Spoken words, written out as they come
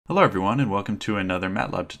Hello everyone and welcome to another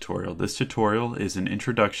MATLAB tutorial. This tutorial is an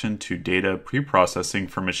introduction to data preprocessing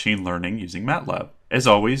for machine learning using MATLAB. As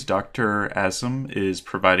always, Dr. Azam is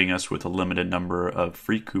providing us with a limited number of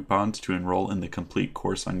free coupons to enroll in the complete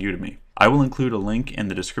course on Udemy. I will include a link in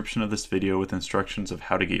the description of this video with instructions of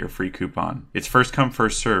how to get your free coupon. It's first come,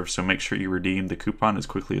 first serve, so make sure you redeem the coupon as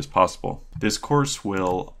quickly as possible. This course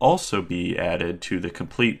will also be added to the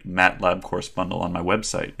complete MATLAB course bundle on my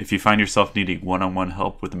website. If you find yourself needing one-on-one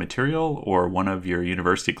help with the material or one of your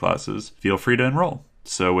university classes, feel free to enroll.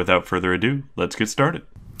 So without further ado, let's get started.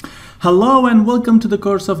 Hello and welcome to the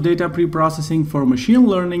course of data preprocessing for machine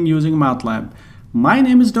learning using MATLAB. My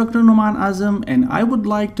name is Dr. Nouman Azam and I would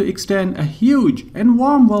like to extend a huge and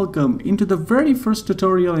warm welcome into the very first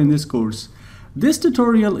tutorial in this course. This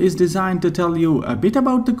tutorial is designed to tell you a bit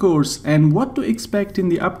about the course and what to expect in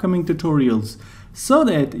the upcoming tutorials so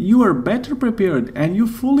that you are better prepared and you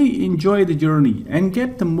fully enjoy the journey and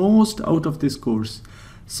get the most out of this course.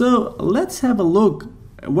 So let's have a look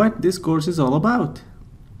at what this course is all about.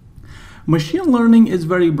 Machine learning is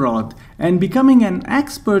very broad, and becoming an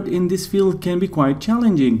expert in this field can be quite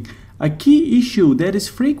challenging. A key issue that is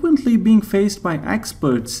frequently being faced by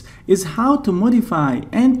experts is how to modify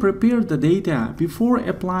and prepare the data before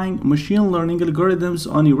applying machine learning algorithms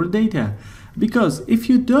on your data. Because if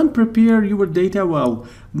you don't prepare your data well,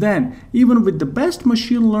 then even with the best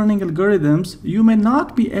machine learning algorithms, you may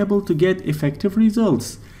not be able to get effective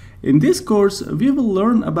results. In this course, we will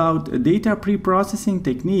learn about data preprocessing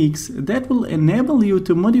techniques that will enable you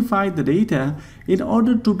to modify the data in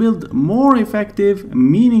order to build more effective,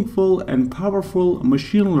 meaningful, and powerful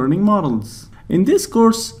machine learning models. In this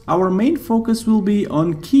course, our main focus will be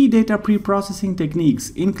on key data preprocessing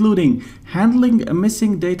techniques, including handling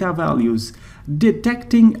missing data values,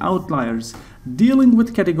 detecting outliers, dealing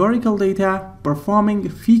with categorical data, performing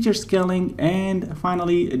feature scaling, and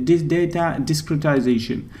finally, data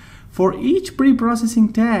discretization. For each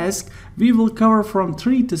preprocessing task, we will cover from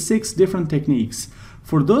 3 to 6 different techniques.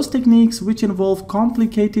 For those techniques which involve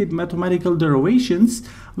complicated mathematical derivations,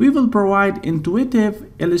 we will provide intuitive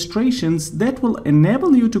illustrations that will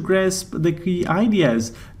enable you to grasp the key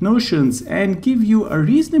ideas, notions, and give you a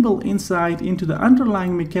reasonable insight into the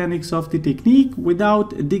underlying mechanics of the technique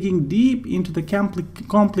without digging deep into the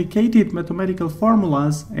complicated mathematical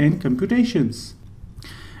formulas and computations.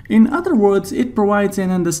 In other words, it provides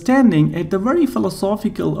an understanding at the very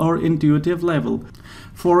philosophical or intuitive level.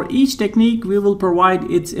 For each technique, we will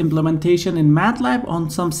provide its implementation in MATLAB on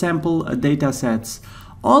some sample data sets.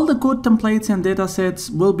 All the code templates and datasets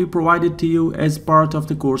will be provided to you as part of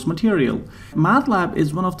the course material. MATLAB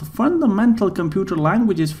is one of the fundamental computer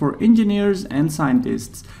languages for engineers and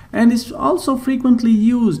scientists, and is also frequently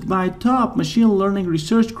used by top machine learning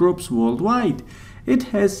research groups worldwide. It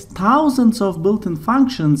has thousands of built-in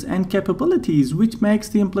functions and capabilities which makes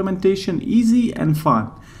the implementation easy and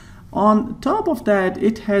fun. On top of that,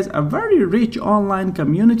 it has a very rich online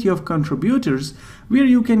community of contributors where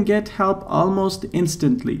you can get help almost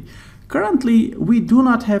instantly. Currently, we do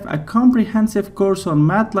not have a comprehensive course on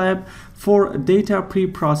MATLAB for data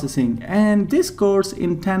preprocessing, and this course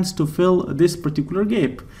intends to fill this particular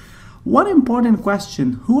gap. One important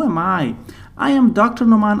question: who am I? I am Dr.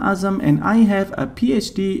 Nouman Azam and I have a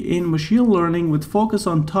PhD in machine learning with focus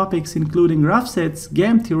on topics including rough sets,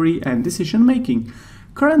 game theory, and decision making.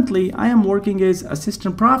 Currently, I am working as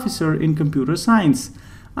assistant professor in computer science.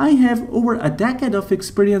 I have over a decade of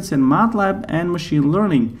experience in MATLAB and machine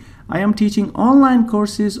learning. I am teaching online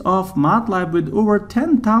courses of MATLAB with over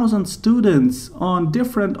 10,000 students on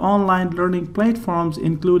different online learning platforms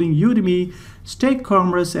including Udemy,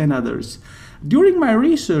 StackCommerce, and others. During my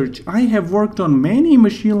research, I have worked on many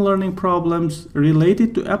machine learning problems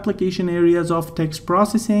related to application areas of text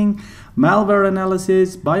processing, malware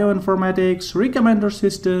analysis, bioinformatics, recommender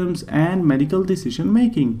systems, and medical decision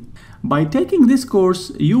making. By taking this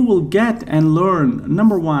course, you will get and learn: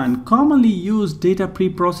 number 1, commonly used data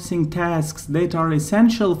preprocessing tasks that are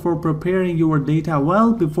essential for preparing your data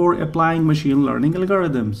well before applying machine learning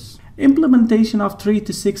algorithms. Implementation of 3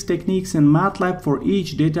 to 6 techniques in MATLAB for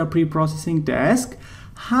each data preprocessing task.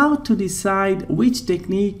 How to decide which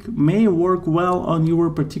technique may work well on your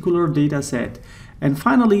particular data set. And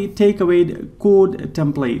finally, takeaway code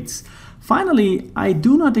templates. Finally, I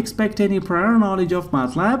do not expect any prior knowledge of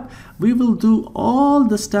MATLAB. We will do all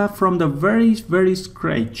the stuff from the very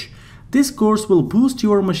scratch. This course will boost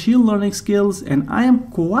your machine learning skills, and I am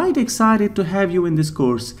quite excited to have you in this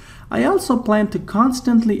course. I also plan to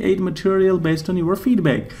constantly add material based on your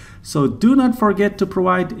feedback, so do not forget to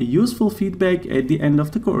provide useful feedback at the end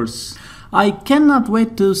of the course. I cannot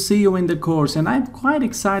wait to see you in the course, and I'm quite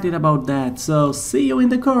excited about that. So see you in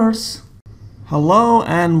the course. Hello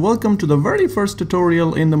and welcome to the very first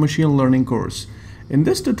tutorial in the machine learning course. In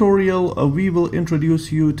this tutorial, we will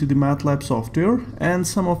introduce you to the MATLAB software and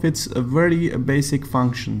some of its very basic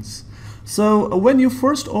functions. So when you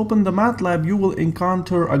first open the MATLAB, you will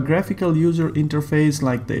encounter a graphical user interface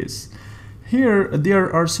like this. Here,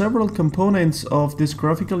 there are several components of this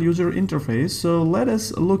graphical user interface, so let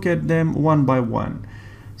us look at them one by one.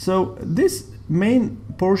 So this main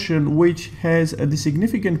portion, which has the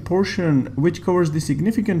significant portion, which covers the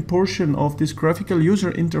significant portion of this graphical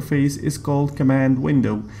user interface, is called command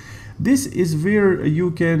window. This is where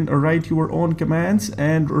you can write your own commands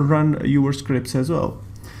and run your scripts as well.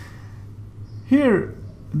 Here,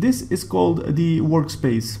 this is called the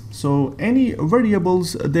workspace. So any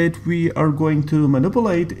variables that we are going to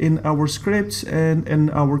manipulate in our scripts and in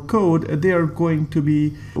our code, they are going to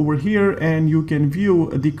be over here, and you can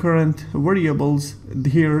view the current variables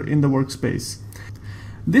here in the workspace.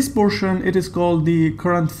 This portion, it is called the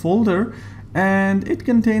current folder, and it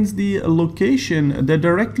contains the location, the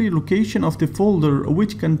directly location of the folder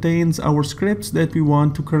which contains our scripts that we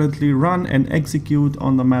want to currently run and execute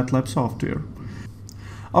on the MATLAB software.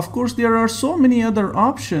 Of course, there are so many other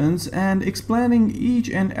options, and explaining each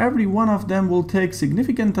and every one of them will take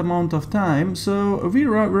significant amount of time, so we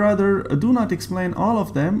rather do not explain all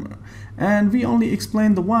of them, and we only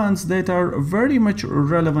explain the ones that are very much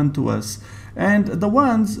relevant to us. And the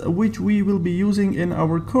ones which we will be using in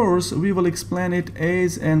our course, we will explain it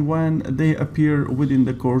as and when they appear within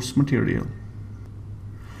the course material.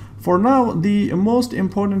 For now, the most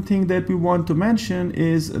important thing that we want to mention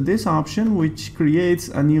is this option, which creates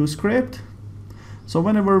a new script. So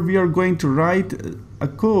whenever we are going to write a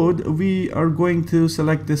code, we are going to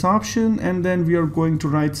select this option, and then we are going to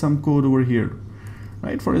write some code over here.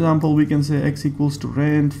 Right? For example, we can say x equals to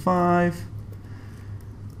rand 5,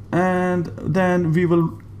 and then we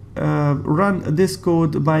will run this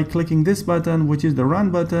code by clicking this button, which is the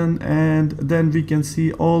run button, and then we can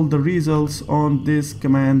see all the results on this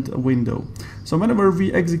command window. So whenever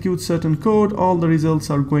we execute certain code, all the results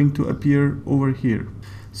are going to appear over here.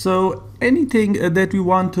 So anything that we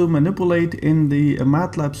want to manipulate in the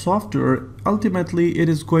MATLAB software, ultimately it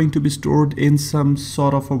is going to be stored in some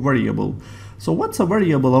sort of a variable. So what's a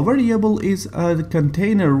variable? A variable is a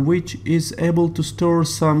container which is able to store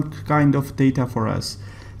some kind of data for us.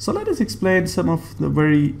 So let us explain some of the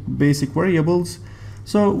very basic variables.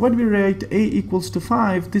 So when we write a equals to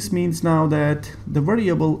 5, this means now that the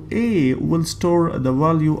variable a will store the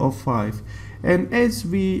value of 5. And as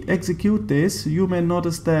we execute this, you may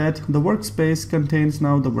notice that the workspace contains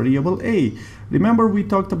now the variable a. Remember, we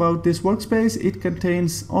talked about this workspace. It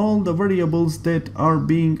contains all the variables that are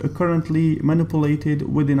being currently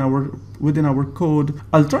manipulated within our code.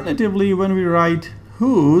 Alternatively, when we write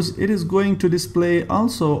whose, it is going to display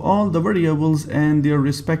also all the variables and their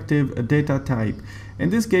respective data type. In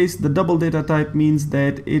this case, the double data type means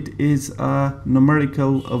that it is a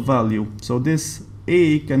numerical value. So this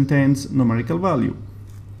a contains numerical value.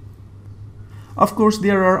 Of course,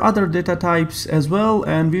 there are other data types as well,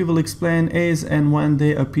 and we will explain as and when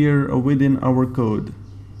they appear within our code.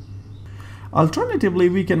 Alternatively,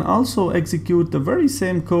 we can also execute the very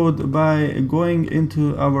same code by going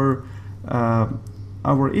into our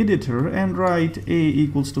editor and write a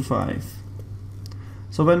equals to 5.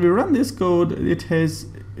 So when we run this code,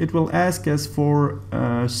 it will ask us for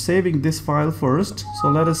saving this file first. So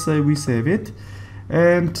let us say we save it,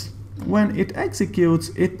 and when it executes,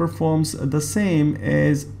 it performs the same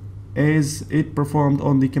as it performed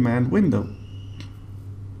on the command window.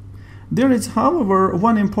 There is, however,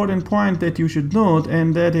 one important point that you should note,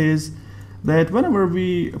 and that is that whenever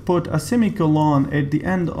we put a semicolon at the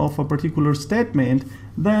end of a particular statement,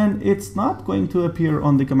 then it's not going to appear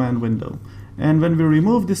on the command window. And when we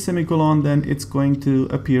remove this semicolon, then it's going to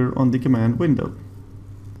appear on the command window.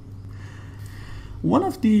 One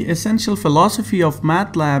of the essential philosophy of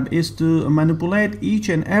MATLAB is to manipulate each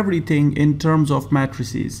and everything in terms of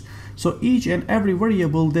matrices. So each and every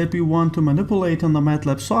variable that we want to manipulate on the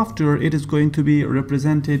MATLAB software, it is going to be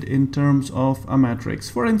represented in terms of a matrix.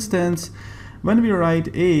 For instance, when we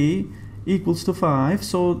write a equals to 5,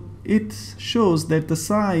 so it shows that the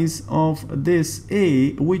size of this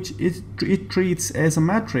a, which it treats as a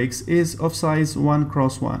matrix, is of size 1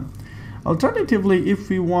 cross 1. Alternatively, if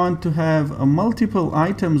we want to have multiple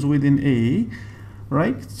items within a,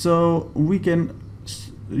 right, so we can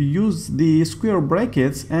use the square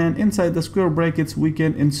brackets, and inside the square brackets we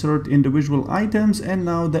can insert individual items, and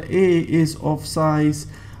now the a is of size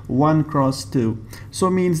 1 cross 2. So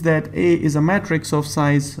it means that A is a matrix of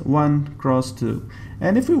size 1 cross 2.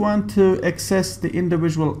 And if we want to access the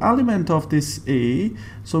individual element of this A,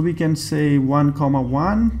 so we can say 1 comma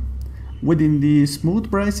 1 within the smooth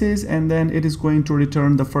braces, and then it is going to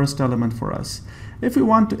return the first element for us. If we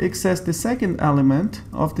want to access the second element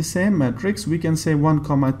of the same matrix, we can say 1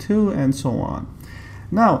 comma 2 and so on.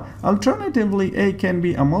 Now, alternatively, A can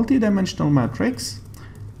be a multi-dimensional matrix.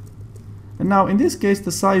 Now, in this case,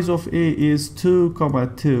 the size of A is 2 comma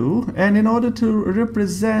 2, and in order to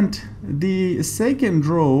represent the second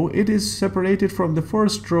row, it is separated from the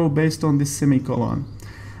first row based on this semicolon.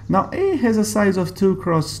 Now, A has a size of 2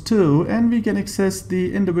 cross 2, and we can access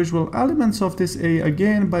the individual elements of this A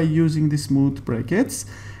again by using the smooth brackets,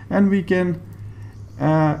 and we can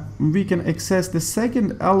access the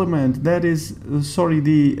second element, that is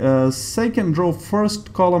the second row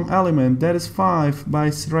first column element, that is 5,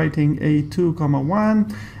 by writing A2 comma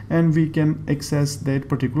 1, and we can access that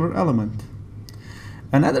particular element.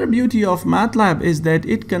 Another beauty of MATLAB is that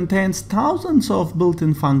it contains thousands of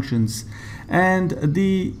built-in functions, and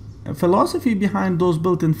the philosophy behind those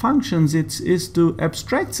built-in functions is to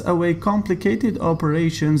abstract away complicated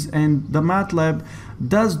operations, and the MATLAB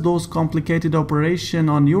does those complicated operations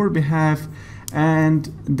on your behalf,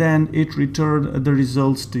 and then it returns the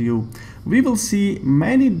results to you. We will see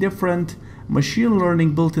many different machine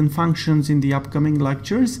learning built-in functions in the upcoming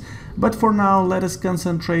lectures, but for now let us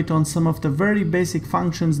concentrate on some of the very basic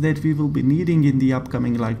functions that we will be needing in the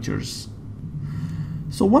upcoming lectures.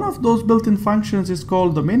 So one of those built-in functions is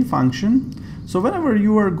called the min function. So whenever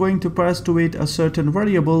you are going to pass to it a certain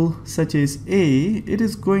variable such as A, it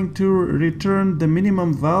is going to return the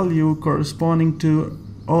minimum value corresponding to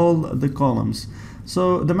all the columns.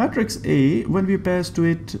 So the matrix A, when we pass to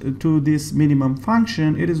it to this minimum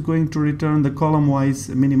function, it is going to return the column-wise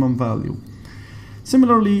minimum value.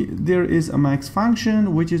 Similarly, there is a max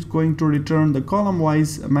function which is going to return the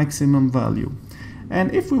column-wise maximum value.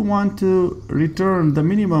 And if we want to return the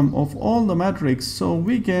minimum of all the matrix, so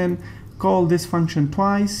we can call this function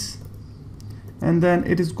twice, and then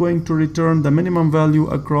it is going to return the minimum value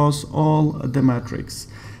across all the matrix.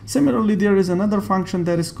 Similarly, there is another function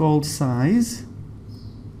that is called size,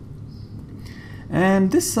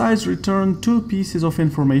 and this size returns 2 pieces of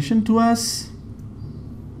information to us,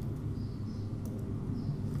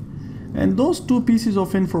 and those 2 pieces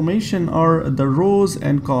of information are the rows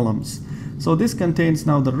and columns. So this contains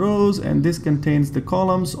now the rows, and this contains the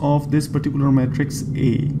columns of this particular matrix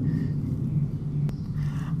A.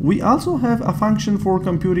 We also have a function for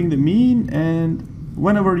computing the mean, and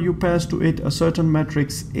whenever you pass to it a certain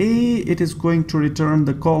matrix A, it is going to return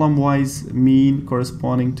the column-wise mean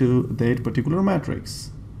corresponding to that particular matrix.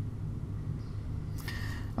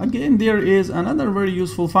 Again, there is another very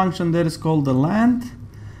useful function that is called the length.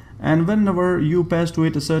 And whenever you pass to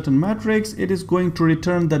it a certain matrix, it is going to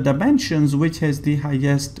return the dimensions which has the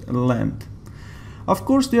highest length. Of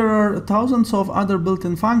course, there are thousands of other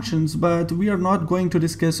built-in functions, but we are not going to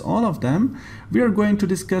discuss all of them. We are going to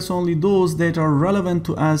discuss only those that are relevant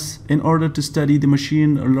to us in order to study the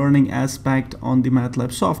machine learning aspect on the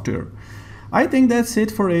MATLAB software. I think that's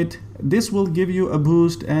it for it. This will give you a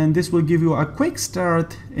boost, and this will give you a quick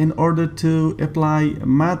start in order to apply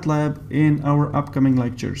MATLAB in our upcoming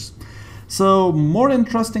lectures. So more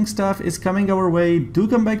interesting stuff is coming our way. Do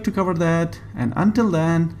come back to cover that, and until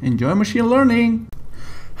then, enjoy machine learning.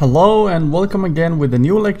 Hello and welcome again with a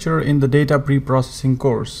new lecture in the data preprocessing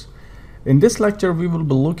course. In this lecture, we will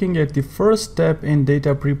be looking at the first step in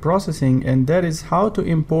data preprocessing, and that is how to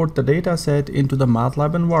import the data set into the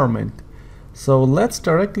MATLAB environment. So let's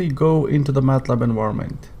directly go into the MATLAB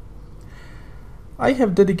environment. I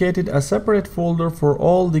have dedicated a separate folder for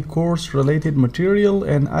all the course related material,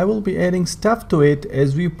 and I will be adding stuff to it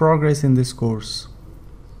as we progress in this course.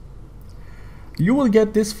 You will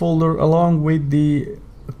get this folder along with the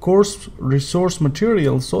course resource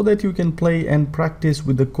material so that you can play and practice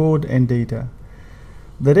with the code and data.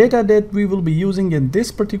 The data that we will be using in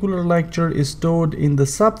this particular lecture is stored in the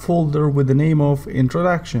subfolder with the name of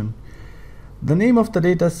Introduction. The name of the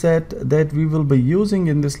data set that we will be using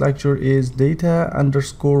in this lecture is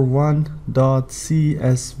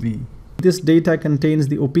data_1.csv. This data contains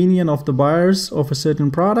the opinion of the buyers of a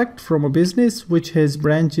certain product from a business which has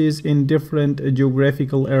branches in different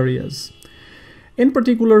geographical areas. In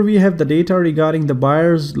particular, we have the data regarding the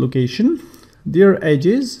buyer's location, their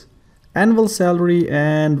ages, annual salary,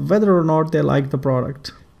 and whether or not they like the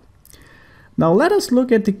product. Now let us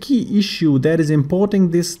look at the key issue that is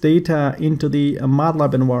importing this data into the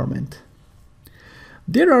MATLAB environment.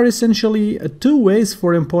 There are essentially 2 ways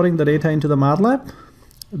for importing the data into the MATLAB.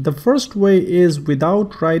 The first way is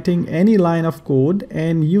without writing any line of code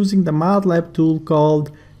and using the MATLAB tool called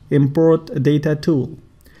Import Data Tool.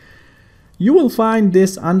 You will find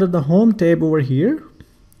this under the Home tab over here.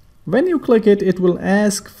 When you click it, it will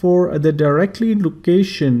ask for the directory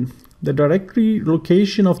location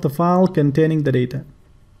of the file containing the data.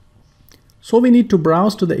 So we need to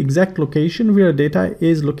browse to the exact location where data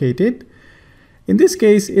is located. In this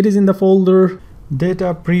case, it is in the folder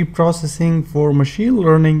Data Preprocessing for Machine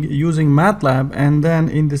Learning using MATLAB, and then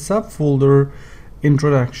in the subfolder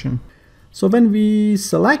Introduction. So when we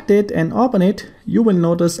select it and open it, you will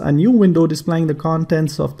notice a new window displaying the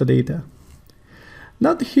contents of the data.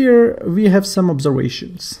 Now here we have some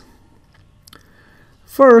observations.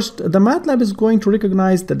 First, the MATLAB is going to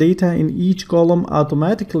recognize the data in each column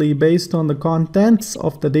automatically based on the contents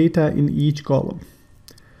of the data in each column.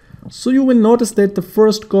 So you will notice that the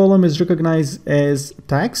first column is recognized as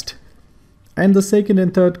text, and the second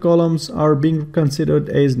and third columns are being considered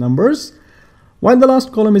as numbers, while the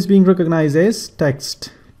last column is being recognized as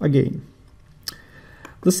text again.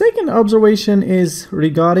 The second observation is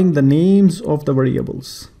regarding the names of the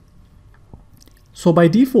variables. So by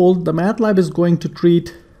default, the MATLAB is going to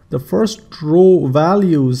treat the first row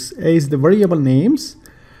values as the variable names,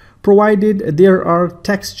 provided there are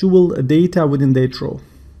textual data within that row.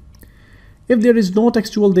 If there is no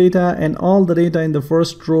textual data and all the data in the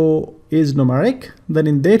first row is numeric, then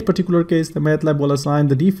in that particular case, the MATLAB will assign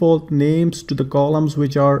the default names to the columns,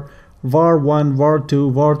 which are var1,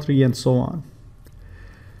 var2, var3, and so on.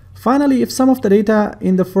 Finally, if some of the data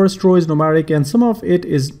in the first row is numeric and some of it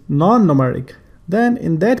is non-numeric, then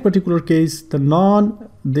in that particular case, the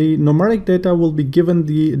numeric data will be given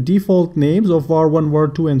the default names of var1,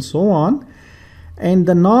 var2, and so on. And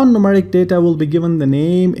the non-numeric data will be given the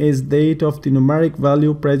name as that of the numeric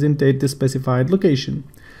value present at the specified location.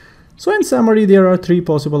 So in summary, there are three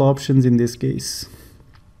possible options in this case.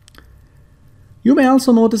 You may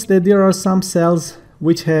also notice that there are some cells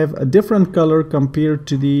which have a different color compared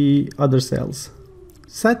to the other cells.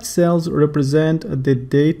 Such cells represent the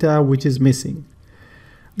data which is missing.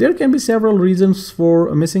 There can be several reasons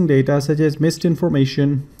for missing data, such as missed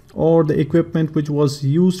information, or the equipment which was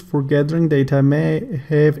used for gathering data may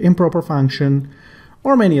have improper function,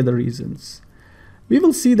 or many other reasons. We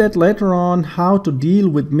will see that later on how to deal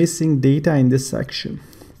with missing data in this section.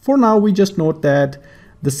 For now, we just note that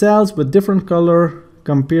the cells with different color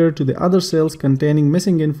compared to the other cells containing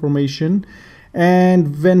missing information,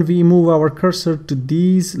 and when we move our cursor to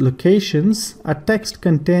these locations, a text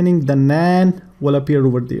containing the NaN will appear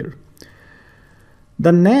over there.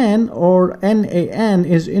 The NaN or NaN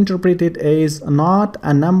is interpreted as not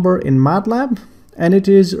a number in MATLAB, and it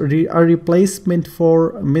is a replacement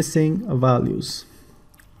for missing values.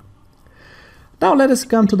 Now let us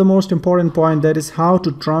come to the most important point, that is how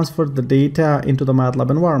to transfer the data into the MATLAB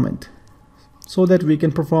environment so that we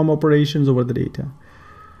can perform operations over the data.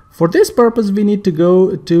 For this purpose, we need to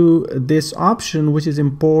go to this option, which is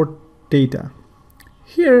Import Data.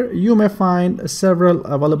 Here you may find several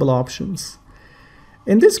available options.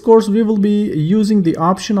 In this course, we will be using the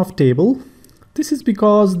option of table. This is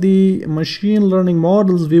because the machine learning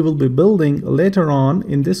models we will be building later on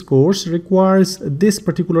in this course requires this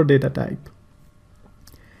particular data type.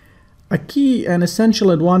 A key and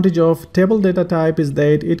essential advantage of table data type is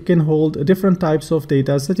that it can hold different types of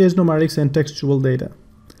data, such as numerics and textual data.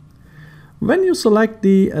 When you select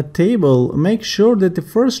the table, make sure that the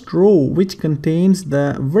first row which contains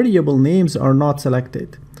the variable names are not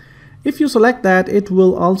selected. If you select that, it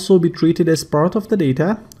will also be treated as part of the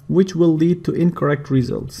data, which will lead to incorrect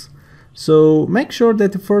results. So make sure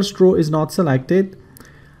that the first row is not selected.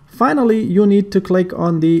 Finally, you need to click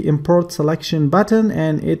on the Import Selection button,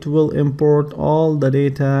 and it will import all the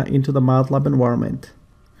data into the MATLAB environment.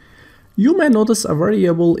 You may notice a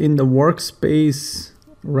variable in the workspace,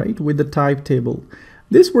 right, with the type table.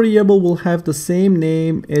 This variable will have the same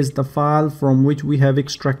name as the file from which we have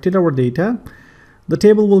extracted our data. The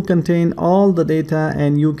table will contain all the data,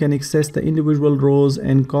 and you can access the individual rows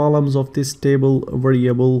and columns of this table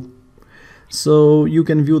variable. So you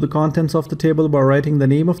can view the contents of the table by writing the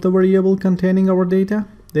name of the variable containing our data,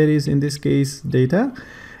 that is in this case data,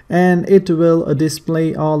 and it will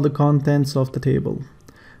display all the contents of the table.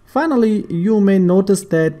 Finally, you may notice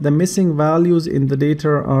that the missing values in the data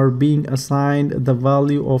are being assigned the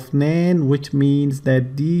value of NaN, which means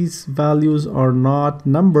that these values are not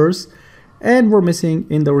numbers and were missing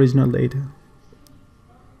in the original data.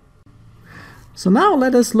 So now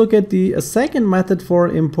let us look at the second method for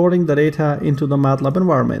importing the data into the MATLAB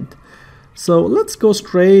environment. So let's go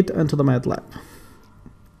straight into the MATLAB.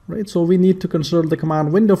 right? So we need to consider the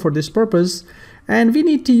command window for this purpose, and we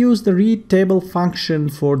need to use the read table function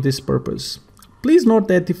for this purpose. Please note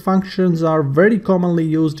that the functions are very commonly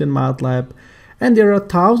used in MATLAB, and there are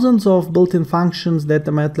thousands of built-in functions that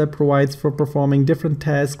the MATLAB provides for performing different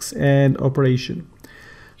tasks and operation.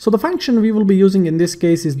 So the function we will be using in this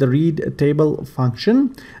case is the read table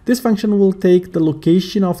function. This function will take the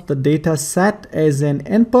location of the data set as an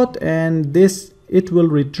input, and it will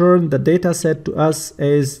return the data set to us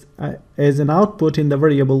as an output in the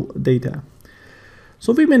variable data.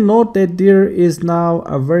 So we may note that there is now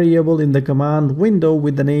a variable in the command window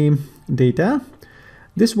with the name data.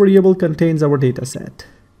 This variable contains our data set.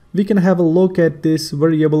 We can have a look at this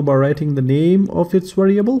variable by writing the name of its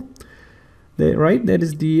variable. Right, that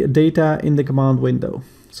is the data in the command window.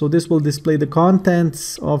 So this will display the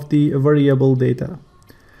contents of the variable data.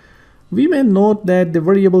 We may note that the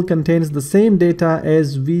variable contains the same data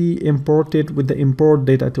as we imported with the import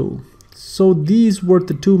data tool. So these were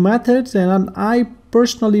the two methods, and I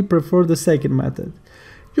personally prefer the second method.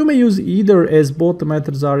 You may use either, as both the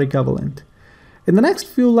methods are equivalent. In the next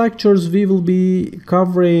few lectures, we will be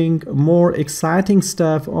covering more exciting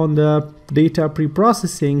stuff on the data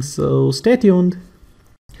preprocessing, so stay tuned.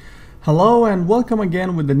 Hello and welcome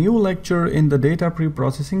again with the new lecture in the data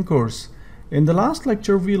preprocessing course. In the last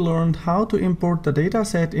lecture, we learned how to import the data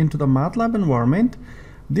set into the MATLAB environment.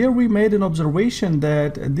 There we made an observation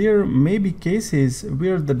that there may be cases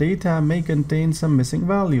where the data may contain some missing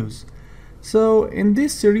values. So in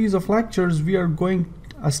this series of lectures, we are going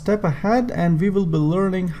a step ahead, and we will be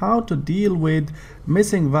learning how to deal with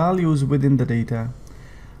missing values within the data.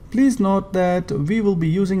 Please note that we will be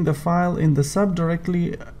using the file in the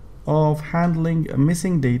subdirectory of handling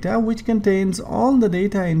missing data, which contains all the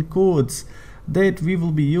data in codes that we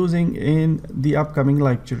will be using in the upcoming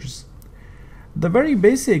lectures. The very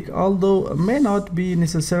basic, although may not be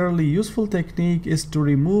necessarily useful technique, is to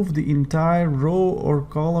remove the entire row or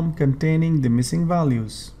column containing the missing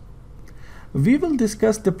values. We will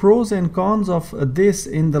discuss the pros and cons of this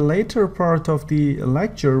in the later part of the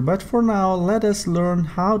lecture, but for now let us learn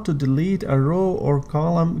how to delete a row or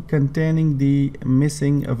column containing the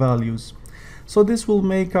missing values. So this will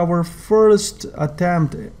make our first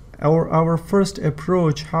attempt or our first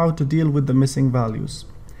approach how to deal with the missing values.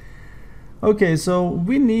 Okay, so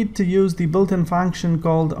we need to use the built-in function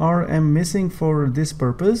called rmmissing for this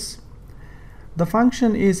purpose. The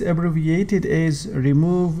function is abbreviated as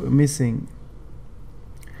remove missing.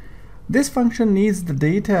 This function needs the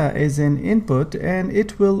data as an input, and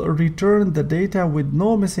it will return the data with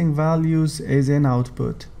no missing values as an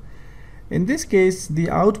output. In this case, the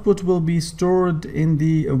output will be stored in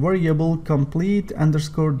the variable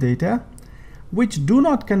complete_data, which do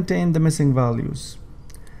not contain the missing values.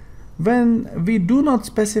 When we do not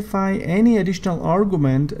specify any additional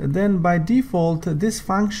argument, then by default this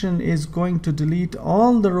function is going to delete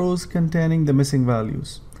all the rows containing the missing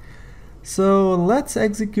values. So let's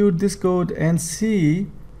execute this code and see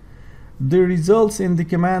the results in the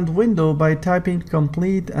command window by typing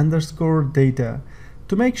complete_data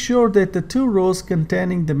to make sure that the two rows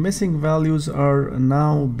containing the missing values are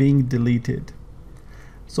now being deleted.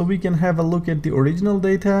 So we can have a look at the original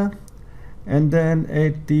data and then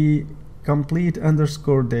at the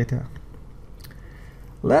complete_data.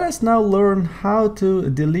 Let us now learn how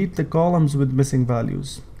to delete the columns with missing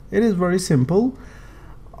values. It is very simple.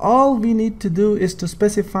 All we need to do is to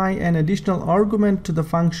specify an additional argument to the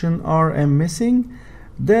function rmmissing,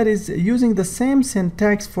 that is using the same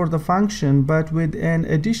syntax for the function but with an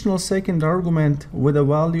additional second argument with a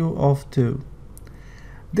value of 2.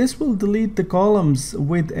 This will delete the columns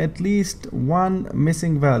with at least one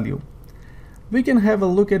missing value. We can have a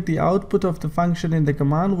look at the output of the function in the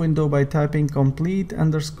command window by typing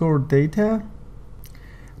complete_data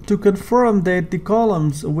to confirm that the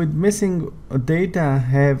columns with missing data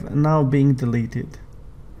have now been deleted.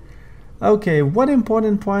 Okay, one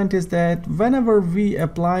important point is that whenever we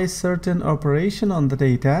apply certain operation on the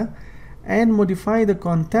data and modify the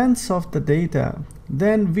contents of the data,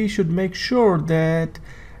 then we should make sure that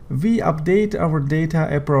we update our data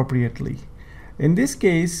appropriately. In this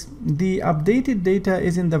case, the updated data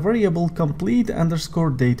is in the variable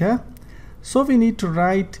complete_data, so we need to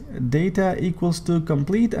write data equals to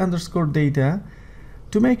complete_data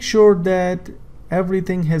to make sure that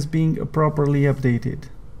everything has been properly updated.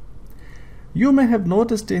 You may have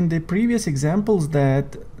noticed in the previous examples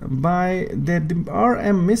that the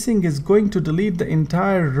rmmissing is going to delete the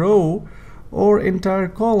entire row or entire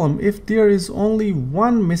column if there is only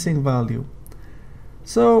one missing value.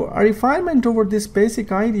 So a refinement over this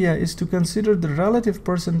basic idea is to consider the relative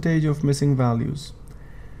percentage of missing values.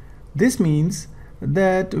 This means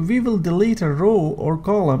that we will delete a row or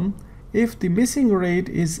column if the missing rate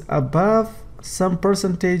is above some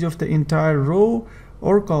percentage of the entire row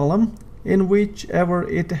or column in whichever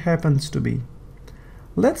it happens to be.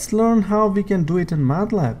 Let's learn how we can do it in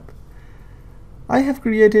MATLAB. I have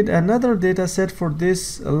created another data set for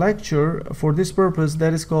this lecture for this purpose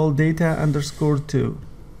that is called data_2.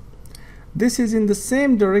 This is in the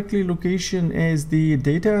same directory location as the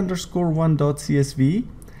data_1.csv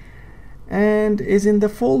and is in the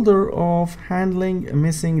folder of handling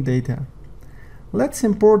missing data. Let's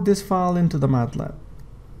import this file into the MATLAB.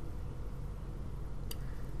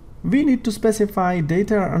 We need to specify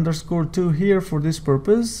data_2 here for this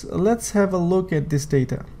purpose. Let's have a look at this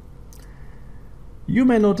data. You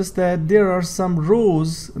may notice that there are some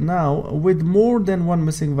rows now with more than one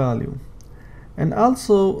missing value. And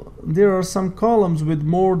also there are some columns with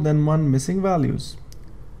more than one missing values.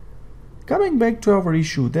 Coming back to our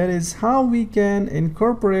issue, that is how we can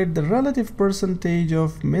incorporate the relative percentage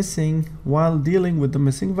of missing while dealing with the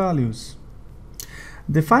missing values.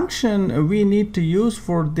 The function we need to use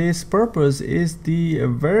for this purpose is the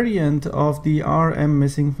variant of the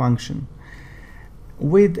rmmissing function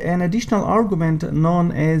with an additional argument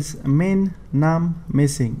known as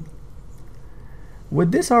min_num_missing.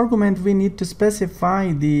 With this argument, we need to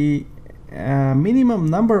specify the minimum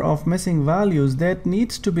number of missing values that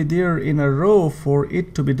needs to be there in a row for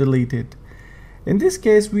it to be deleted. In this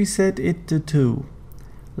case, we set it to 2.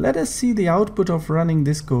 Let us see the output of running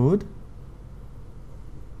this code.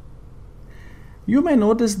 You may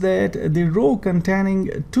notice that the row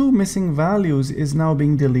containing 2 missing values is now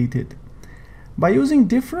being deleted. By using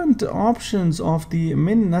different options of the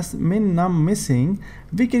min_num_missing,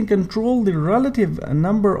 we can control the relative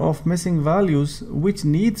number of missing values which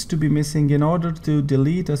needs to be missing in order to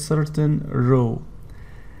delete a certain row.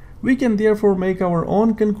 We can therefore make our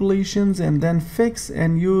own calculations and then fix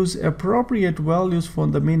and use appropriate values for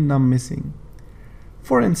the min_num_missing.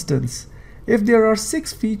 For instance, if there are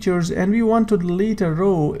 6 features and we want to delete a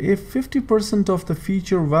row if 50% of the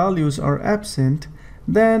feature values are absent,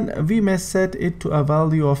 then we may set it to a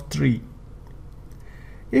value of 3.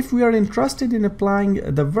 If we are interested in applying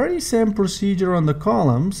the very same procedure on the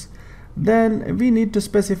columns, then we need to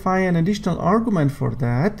specify an additional argument for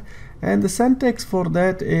that, and the syntax for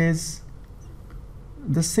that is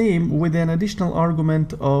the same with an additional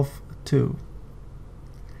argument of 2.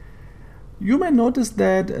 You may notice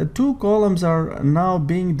that 2 columns are now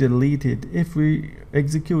being deleted if we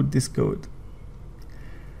execute this code.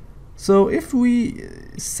 So if we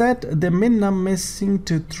set the min_num_missing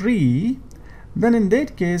to 3, then in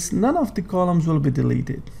that case none of the columns will be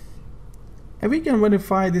deleted. And we can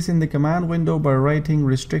verify this in the command window by writing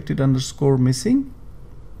restricted_missing.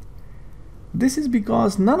 This is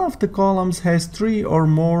because none of the columns has 3 or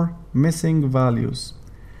more missing values.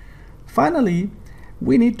 Finally,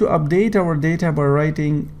 we need to update our data by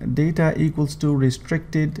writing data equals to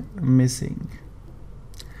restricted_missing.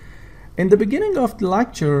 In the beginning of the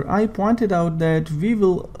lecture, I pointed out that we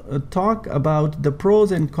will talk about the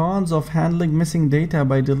pros and cons of handling missing data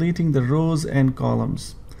by deleting the rows and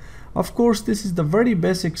columns. Of course, this is the very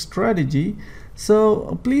basic strategy,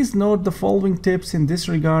 so please note the following tips in this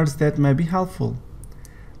regards that may be helpful.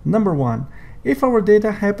 Number 1, if our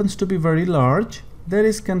data happens to be very large, that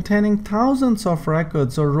is containing thousands of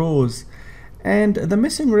records or rows, and the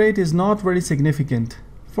missing rate is not very significant.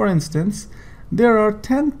 For instance, there are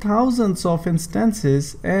 10,000s of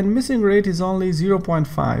instances and missing rate is only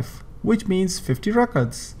 0.5, which means 50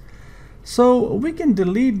 records. So we can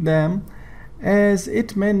delete them as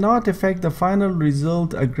it may not affect the final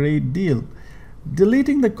result a great deal.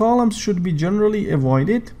 Deleting the columns should be generally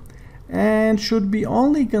avoided and should be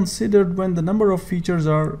only considered when the number of features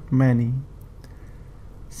are many.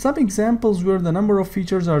 Some examples where the number of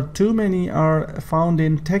features are too many are found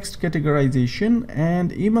in text categorization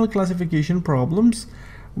and email classification problems,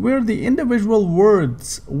 where the individual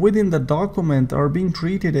words within the document are being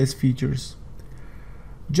treated as features.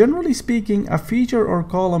 Generally speaking, a feature or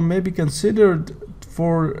column may be considered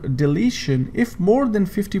for deletion if more than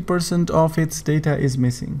 50% of its data is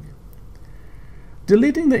missing.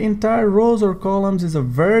 Deleting the entire rows or columns is a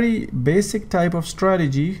very basic type of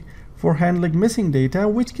strategy for handling missing data,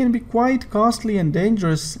 which can be quite costly and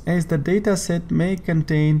dangerous as the data set may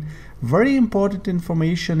contain very important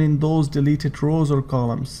information in those deleted rows or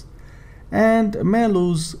columns and may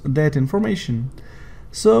lose that information.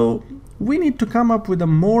 So we need to come up with a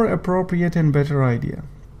more appropriate and better idea.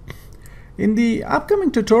 In the upcoming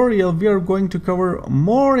tutorial, we are going to cover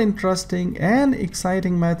more interesting and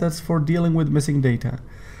exciting methods for dealing with missing data.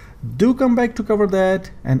 Do come back to cover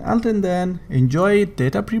that, and until then, enjoy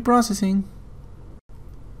data preprocessing.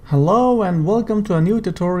 Hello and welcome to a new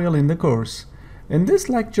tutorial in the course. In this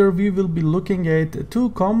lecture we will be looking at two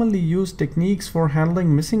commonly used techniques for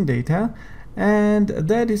handling missing data, and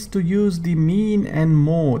that is to use the mean and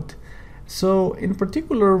mode. So in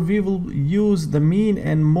particular we will use the mean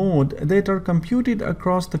and mode that are computed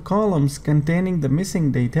across the columns containing the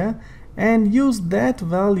missing data and use that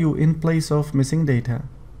value in place of missing data.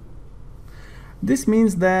 This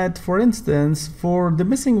means that, for instance, for the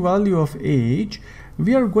missing value of age,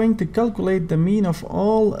 we are going to calculate the mean of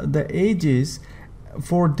all the ages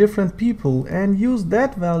for different people and use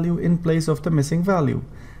that value in place of the missing value.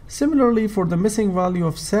 Similarly, for the missing value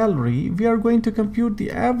of salary, we are going to compute the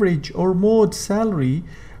average or mode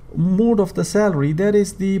of the salary, that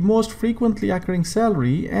is the most frequently occurring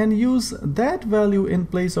salary, and use that value in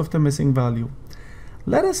place of the missing value.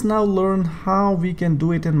 Let us now learn how we can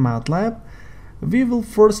do it in MATLAB. We will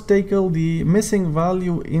first tackle the missing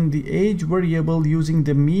value in the age variable using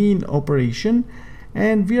the mean operation,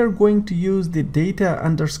 and we are going to use the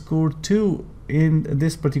data_2 in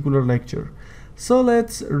this particular lecture. So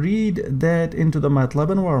let's read that into the MATLAB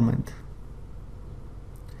environment.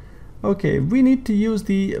 Okay, we need to use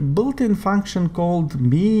the built-in function called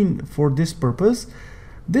mean for this purpose.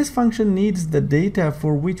 This function needs the data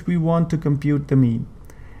for which we want to compute the mean.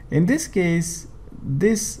 In this case,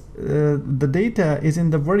 the data is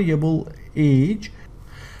in the variable age.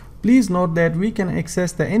 Please note that we can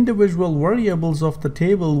access the individual variables of the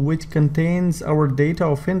table which contains our data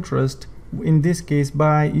of interest, in this case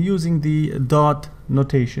by using the dot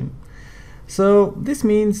notation. So this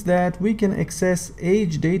means that we can access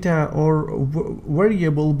age data or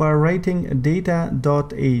variable by writing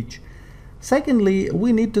data.age. Secondly,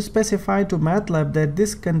 we need to specify to MATLAB that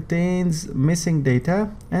this contains missing data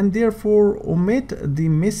and therefore omit the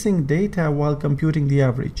missing data while computing the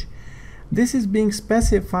average. This is being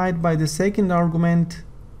specified by the second argument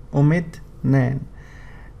omit nan.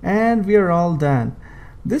 And we are all done.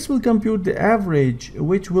 This will compute the average,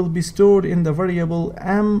 which will be stored in the variable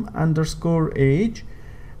m_age.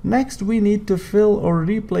 Next, we need to fill or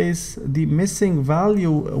replace the missing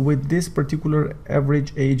value with this particular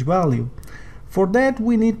average age value. For that,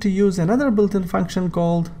 we need to use another built-in function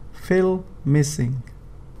called fillMissing.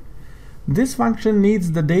 This function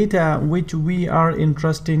needs the data which we are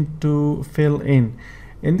interested to fill in.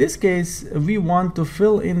 In this case, we want to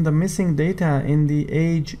fill in the missing data in the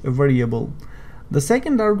age variable. The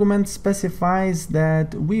second argument specifies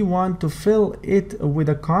that we want to fill it with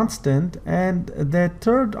a constant, and the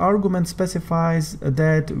third argument specifies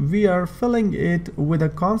that we are filling it with a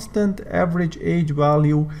constant average age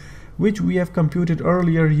value which we have computed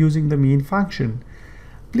earlier using the mean function.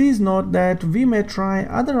 Please note that we may try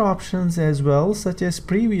other options as well, such as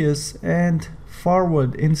previous and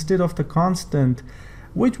forward instead of the constant,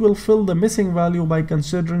 which will fill the missing value by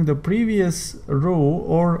considering the previous row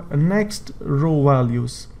or next row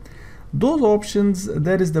values. Those options,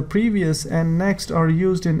 that is the previous and next, are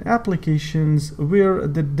used in applications where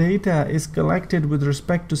the data is collected with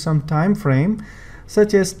respect to some time frame,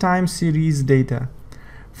 such as time series data.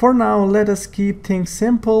 For now, let us keep things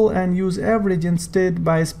simple and use average instead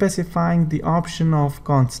by specifying the option of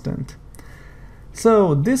constant.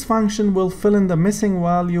 So this function will fill in the missing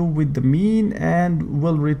value with the mean and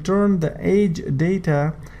will return the age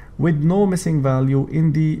data with no missing value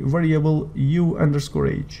in the variable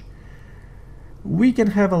u_age. We can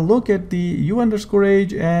have a look at the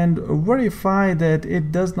u_age and verify that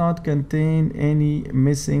it does not contain any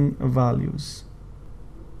missing values.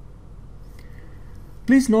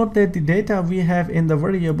 Please note that the data we have in the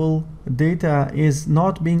variable data is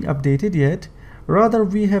not being updated yet. Rather,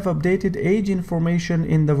 we have updated age information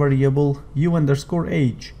in the variable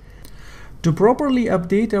u_age. To properly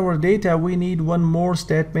update our data, we need one more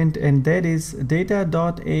statement, and that is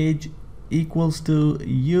data.age equals to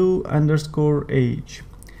u_age.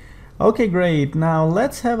 Okay, great. Now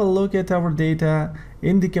let's have a look at our data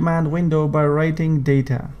in the command window by writing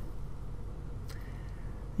data.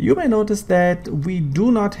 You may notice that we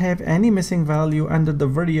do not have any missing value under the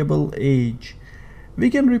variable age. We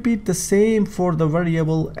can repeat the same for the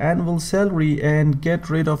variable annual salary and get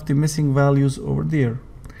rid of the missing values over there.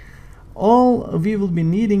 All we will be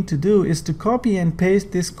needing to do is to copy and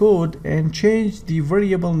paste this code and change the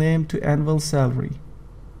variable name to annual salary.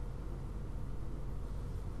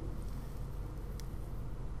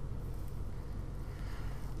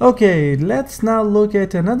 Okay, let's now look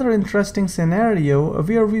at another interesting scenario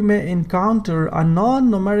where we may encounter a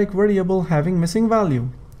non-numeric variable having missing value.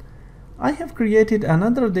 I have created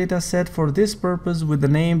another data set for this purpose with the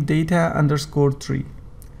name data_3.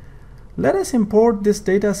 Let us import this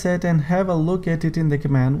data set and have a look at it in the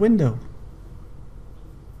command window.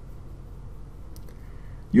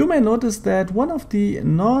 You may notice that one of the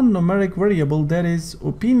non-numeric variable, that is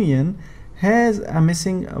opinion, has a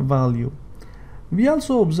missing value. We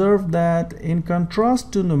also observe that in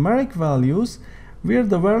contrast to numeric values, where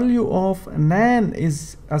the value of nan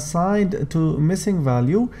is assigned to missing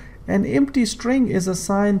value, an empty string is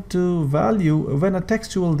assigned to value when a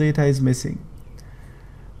textual data is missing.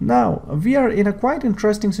 Now, we are in a quite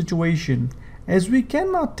interesting situation, as we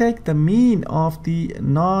cannot take the mean of the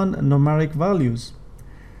non-numeric values.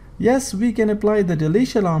 Yes, we can apply the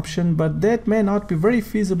deletion option, but that may not be very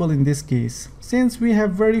feasible in this case, since we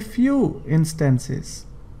have very few instances.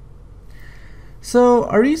 So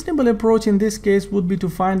a reasonable approach in this case would be to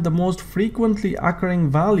find the most frequently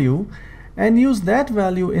occurring value and use that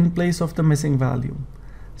value in place of the missing value.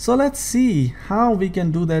 So let's see how we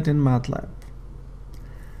can do that in MATLAB.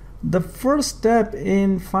 The first step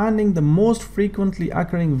in finding the most frequently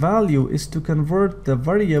occurring value is to convert the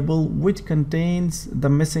variable which contains the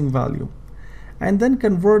missing value and then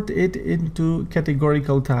convert it into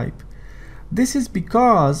categorical type. This is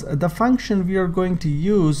because the function we are going to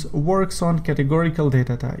use works on categorical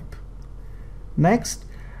data type. Next,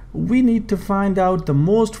 we need to find out the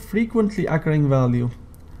most frequently occurring value.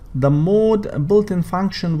 The mode built-in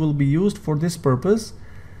function will be used for this purpose.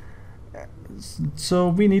 So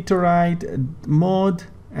we need to write mode,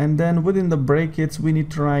 and then within the brackets we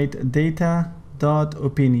need to write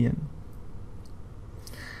data.opinion.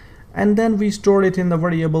 And then we store it in the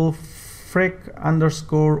variable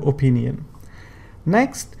frec_opinion.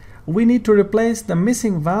 Next, we need to replace the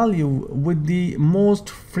missing value with the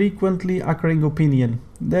most frequently occurring opinion.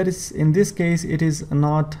 That is, in this case, it is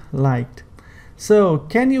not liked. So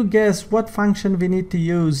can you guess what function we need to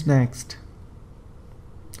use next?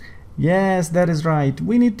 Yes, that is right.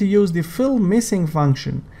 We need to use the fill missing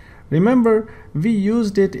function. Remember, we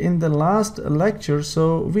used it in the last lecture,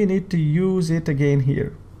 so we need to use it again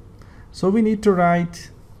here. So we need to write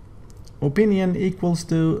opinion equals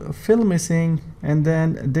to fill missing and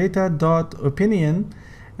then data.opinion,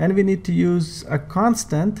 and we need to use a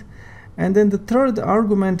constant, and then the third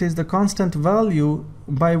argument is the constant value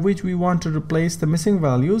by which we want to replace the missing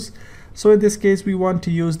values. So in this case we want to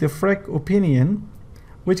use the frec_opinion,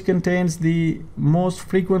 which contains the most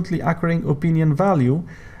frequently occurring opinion value,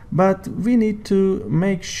 but we need to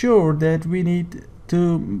make sure that we need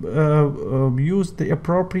to use the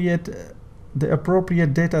appropriate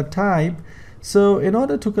data type. So in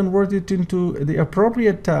order to convert it into the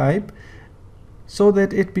appropriate type so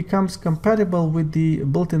that it becomes compatible with the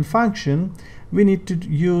built-in function, we need to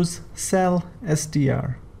use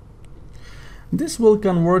cell_str. This will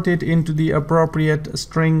convert it into the appropriate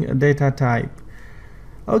string data type.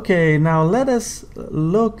 Okay, now let us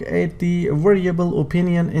look at the variable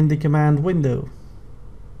opinion in the command window.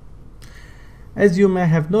 As you may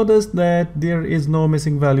have noticed that there is no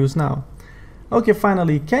missing values now. Okay,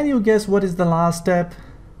 finally, can you guess what is the last step?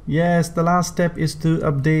 Yes, the last step is to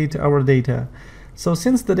update our data. So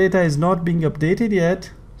since the data is not being updated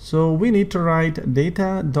yet, so we need to write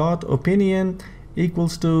data.opinion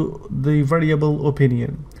equals to the variable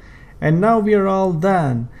opinion. And now we are all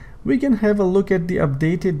done. We can have a look at the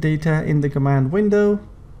updated data in the command window.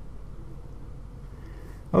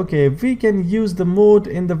 Okay, we can use the mode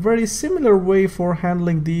in the very similar way for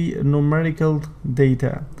handling the numerical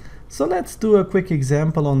data. So let's do a quick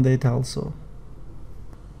example on that also.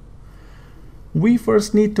 We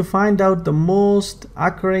first need to find out the most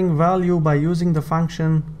occurring value by using the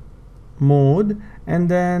function mode, and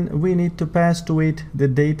then we need to pass to it the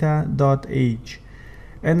data.age.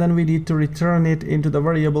 And then we need to return it into the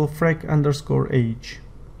variable frec_age.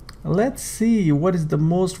 Let's see what is the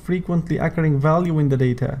most frequently occurring value in the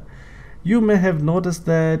data. You may have noticed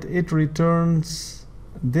that it returns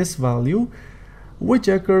this value, which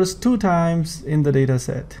occurs 2 times in the data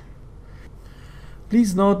set.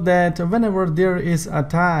 Please note that whenever there is a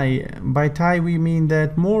tie, by tie we mean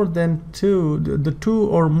that more than the two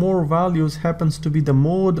or more values happens to be the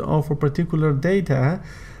mode of a particular data,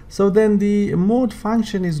 so then the mode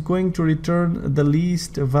function is going to return the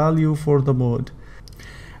least value for the mode.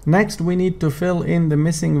 Next, we need to fill in the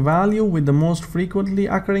missing value with the most frequently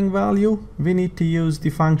occurring value. We need to use the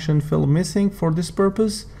function fill missing for this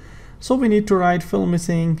purpose. So we need to write fill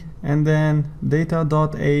missing and then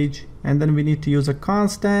data.age, and then we need to use a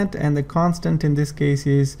constant, and the constant in this case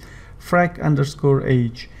is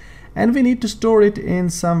frec_age. And we need to store it in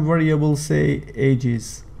some variable, say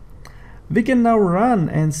ages. We can now run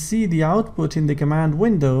and see the output in the command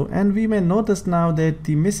window, and we may notice now that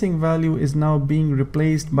the missing value is now being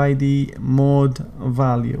replaced by the mode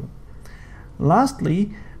value.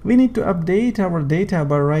 Lastly, we need to update our data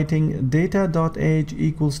by writing data.age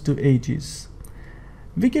equals to ages.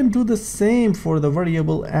 We can do the same for the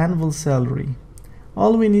variable annual salary.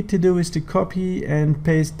 All we need to do is to copy and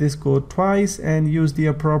paste this code twice and use the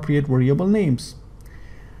appropriate variable names.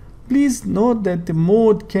 Please note that the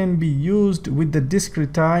mode can be used with the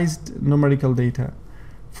discretized numerical data.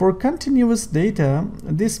 For continuous data,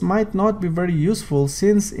 this might not be very useful,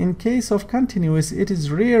 since in case of continuous, it is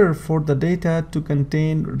rare for the data to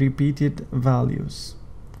contain repeated values.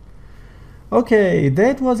 Okay,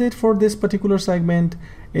 that was it for this particular segment.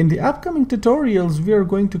 In the upcoming tutorials, we are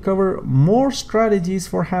going to cover more strategies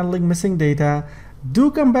for handling missing data.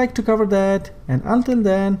 Do come back to cover that, and until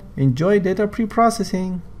then, enjoy data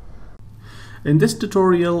pre-processing. In this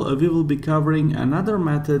tutorial, we will be covering another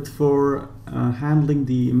method for handling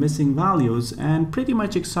the missing values, and pretty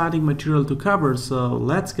much exciting material to cover, so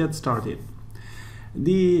let's get started.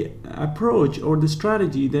 The approach or the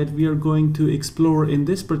strategy that we are going to explore in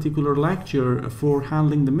this particular lecture for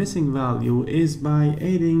handling the missing value is by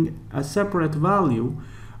adding a separate value,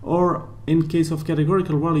 or in case of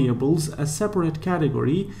categorical variables, a separate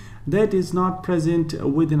category that is not present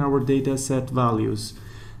within our data set values.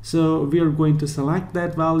 So we are going to select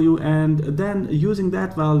that value, and then using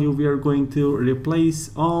that value we are going to replace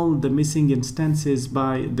all the missing instances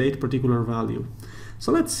by that particular value.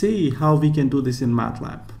 So let's see how we can do this in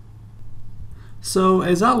MATLAB. So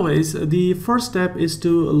as always, the first step is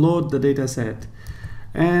to load the data set,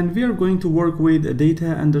 and we are going to work with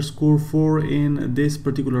data_4 in this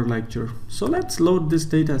particular lecture. So let's load this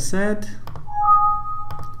data set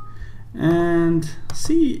and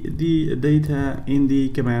see the data in the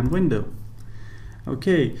command window.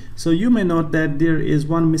 Okay, so you may note that there is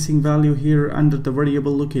one missing value here under the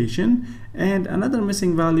variable location and another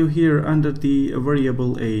missing value here under the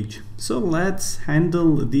variable age. So let's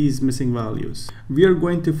handle these missing values. We are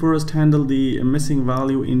going to first handle the missing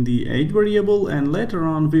value in the age variable, and later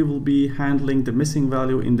on we will be handling the missing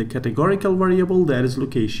value in the categorical variable, that is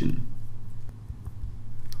location.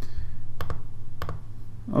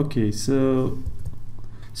 Okay, so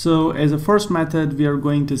as a first method, we are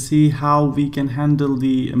going to see how we can handle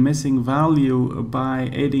the missing value by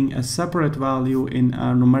adding a separate value in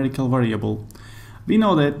a numerical variable. We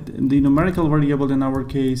know that the numerical variable in our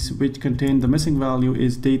case, which contained the missing value,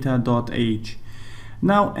 is data.age.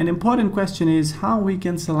 Now, an important question is how we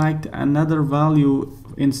can select another value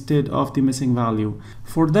instead of the missing value.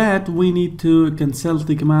 For that, we need to consult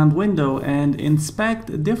the command window and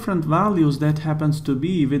inspect different values that happens to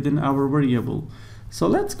be within our variable. So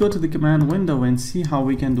let's go to the command window and see how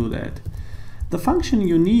we can do that. The function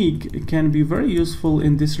unique can be very useful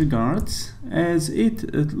in this regards, as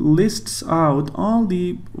it lists out all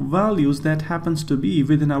the values that happens to be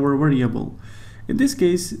within our variable. In this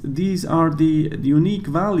case, these are the unique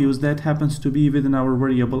values that happens to be within our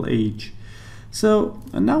variable age. So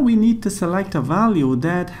now we need to select a value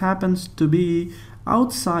that happens to be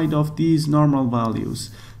outside of these normal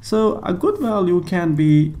values. So a good value can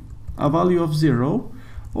be a value of 0,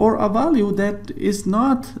 or a value that is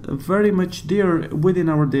not very much there within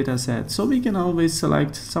our data set. So we can always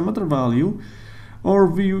select some other value,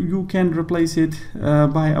 or you can replace it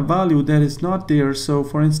by a value that is not there. So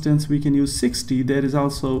for instance, we can use 60, that is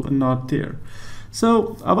also not there.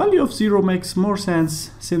 So a value of 0 makes more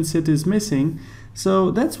sense since it is missing.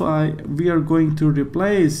 So that's why we are going to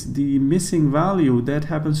replace the missing value that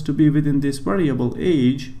happens to be within this variable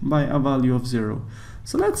age by a value of 0.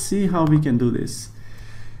 So let's see how we can do this.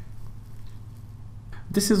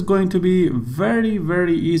 This is going to be very,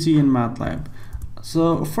 very easy in MATLAB.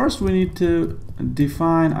 So first we need to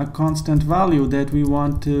define a constant value that we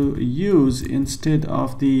want to use instead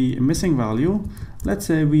of the missing value. Let's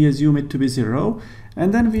say we assume it to be 0,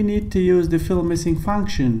 and then we need to use the fill missing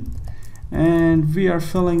function, and we are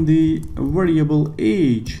filling the variable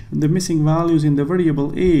age, the missing values in the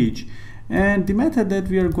variable age. And the method that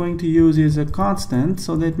we are going to use is a constant,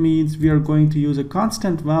 so that means we are going to use a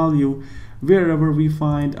constant value wherever we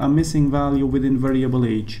find a missing value within variable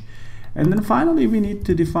age. And then finally we need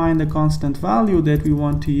to define the constant value that we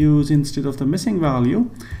want to use instead of the missing value,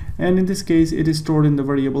 and in this case it is stored in the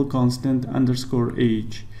variable constant underscore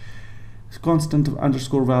age, constant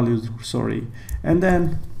underscore values, sorry. And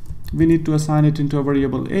then we need to assign it into a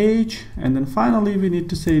variable age, and then finally we need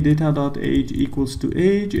to say data.age equals to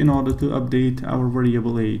age in order to update our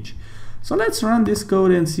variable age. So let's run this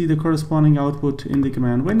code and see the corresponding output in the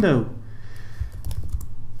command window.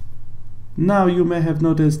 Now you may have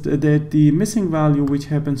noticed that the missing value, which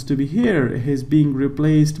happens to be here, is being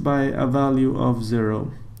replaced by a value of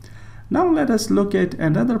 0. Now let us look at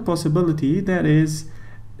another possibility, that is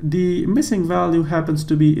the missing value happens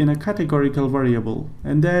to be in a categorical variable.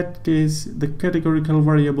 In that case, the categorical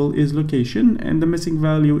variable is location, and the missing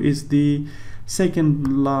value is the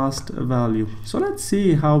second last value. So let's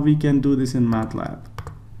see how we can do this in MATLAB.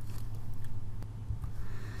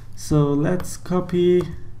 So let's copy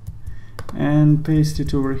and paste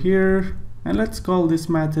it over here, and let's call this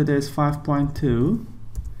method as 5.2.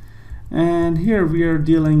 And here we are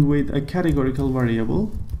dealing with a categorical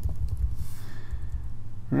variable,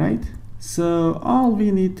 right? So all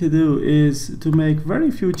we need to do is to make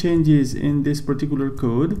very few changes in this particular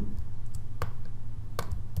code.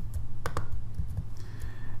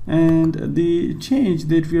 And the change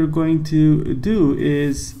that we are going to do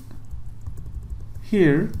is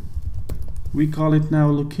here, we call it now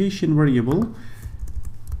location variable,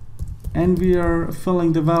 and we are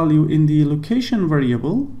filling the value in the location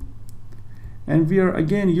variable, and we are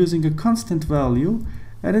again using a constant value,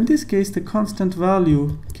 and in this case the constant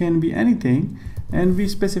value can be anything, and we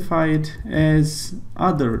specify it as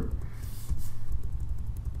other.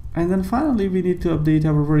 And then finally we need to update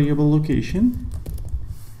our variable location,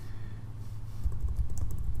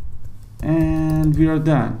 and we are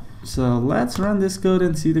done. So let's run this code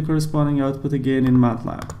and see the corresponding output again in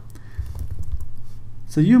MATLAB.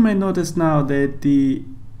 So you may notice now that the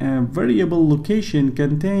variable location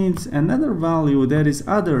contains another value that is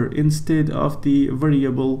other instead of the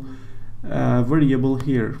variable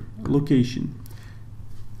here, location.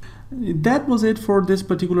 That was it for this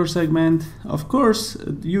particular segment. Of course,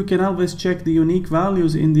 you can always check the unique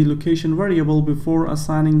values in the location variable before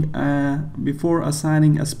assigning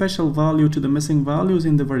a special value to the missing values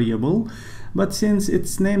in the variable. But since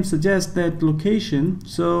its name suggests that location,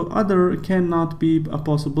 so other cannot be a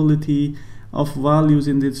possibility of values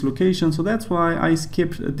in this location. So that's why I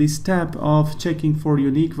skipped the step of checking for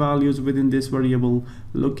unique values within this variable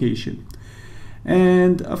location.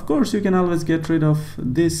 And of course you can always get rid of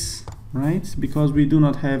this, right, because we do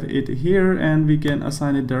not have it here, and we can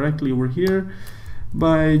assign it directly over here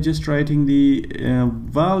by just writing the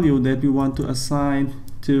value that we want to assign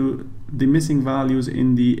to the missing values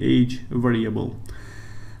in the age variable.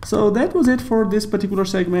 So that was it for this particular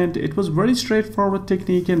segment. It was very straightforward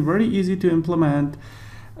technique and very easy to implement.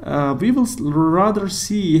 We will rather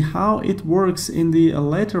see how it works in the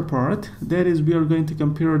later part. That is, we are going to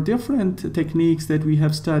compare different techniques that we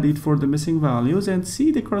have studied for the missing values and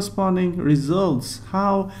see the corresponding results,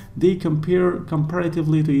 how they compare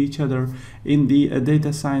comparatively to each other in the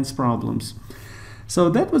data science problems. So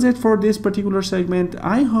that was it for this particular segment.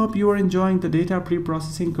 I hope you are enjoying the data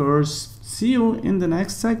pre-processing course. See you in the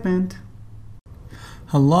next segment.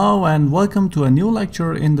 Hello and welcome to a new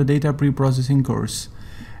lecture in the data pre-processing course.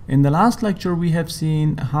 In the last lecture, we have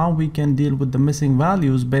seen how we can deal with the missing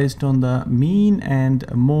values based on the mean and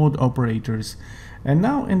mode operators. And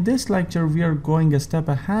now in this lecture, we are going a step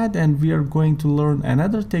ahead and we are going to learn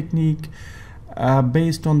another technique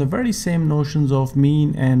based on the very same notions of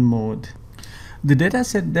mean and mode. The data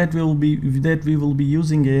set that we will be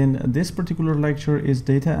using in this particular lecture is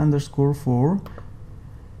data_4.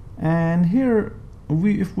 And here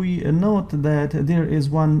if we note that there is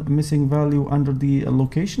one missing value under the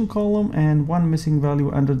location column and one missing value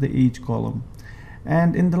under the age column.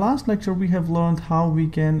 And in the last lecture we have learned how we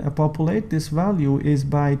can populate this value is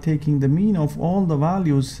by taking the mean of all the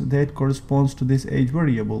values that corresponds to this age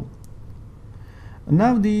variable.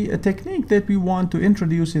 Now the technique that we want to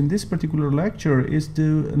introduce in this particular lecture is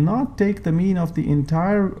to not take the mean of the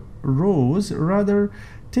entire rows, rather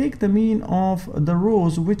take the mean of the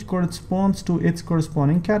rows which corresponds to its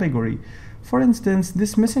corresponding category. For instance,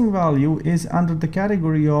 this missing value is under the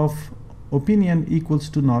category of opinion equals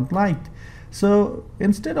to not liked. So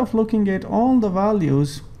instead of looking at all the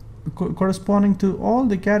values corresponding to all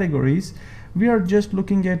the categories, we are just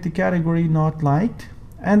looking at the category not liked,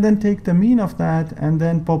 and then take the mean of that and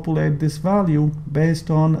then populate this value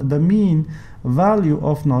based on the mean value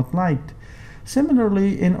of not liked.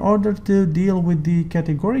 Similarly, in order to deal with the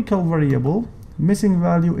categorical variable, missing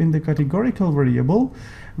value in the categorical variable,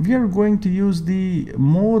 we are going to use the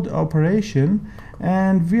mode operation,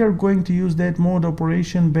 and we are going to use that mode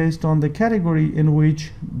operation based on the category in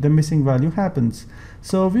which the missing value happens.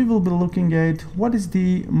 So we will be looking at what is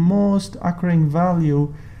the most occurring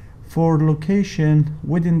value for location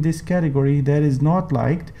within this category that is not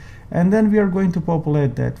liked, and then we are going to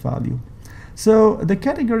populate that value. So the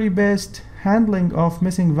category-based handling of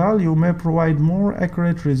missing value may provide more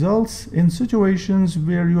accurate results in situations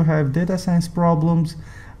where you have data science problems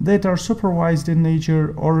that are supervised in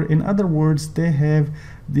nature, or in other words, they have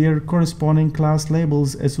their corresponding class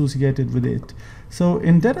labels associated with it. So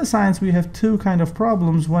in data science, we have two kind of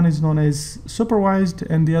problems. One is known as supervised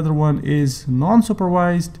and the other one is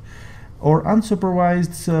non-supervised or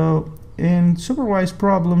unsupervised. So in supervised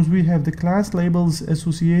problems, we have the class labels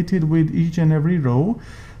associated with each and every row.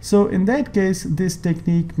 So in that case, this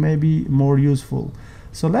technique may be more useful.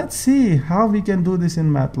 So let's see how we can do this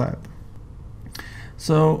in MATLAB.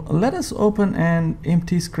 So let us open an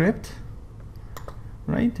empty script,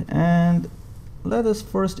 right? And let us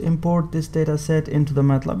first import this data set into the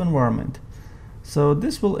MATLAB environment. So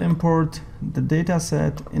this will import the data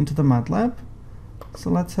set into the MATLAB. So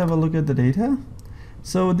let's have a look at the data.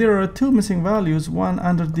 So there are two missing values, one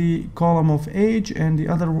under the column of age and the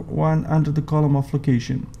other one under the column of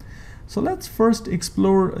location. So let's first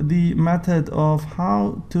explore the method of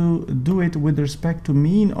how to do it with respect to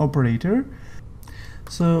mean operator.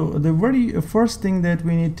 So the very first thing that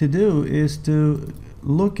we need to do is to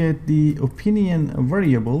look at the opinion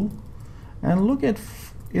variable and look at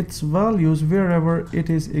its values wherever it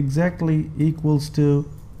is exactly equals to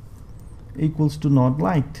not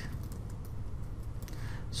liked.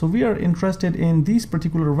 So we are interested in these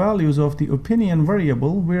particular values of the opinion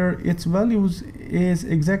variable where its values is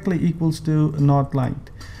exactly equals to not liked.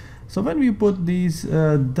 So when we put these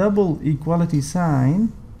double equality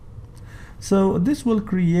sign, so this will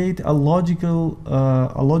create a logical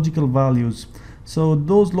values. So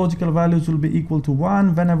those logical values will be equal to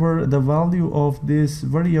 1 whenever the value of this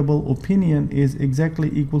variable opinion is exactly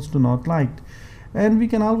equals to not liked. And we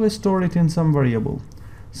can always store it in some variable.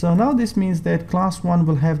 So now this means that class 1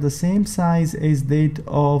 will have the same size as that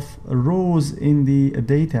of rows in the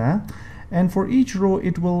data, and for each row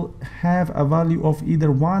it will have a value of either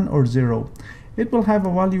 1 or 0. It will have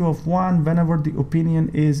a value of 1 whenever the opinion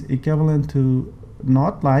is equivalent to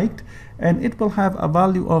not liked, and it will have a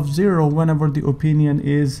value of 0 whenever the opinion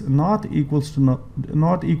is not equals to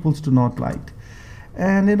not liked.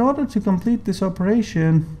 And in order to complete this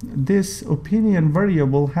operation, this opinion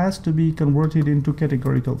variable has to be converted into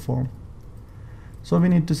categorical form. So we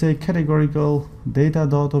need to say categorical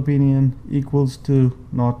data.opinion equals to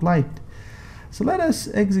not liked. So let us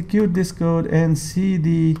execute this code and see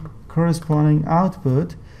the corresponding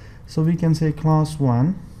output. So we can say class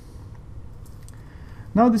 1.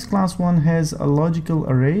 Now this class 1 has a logical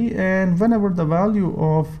array, and whenever the value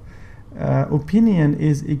of opinion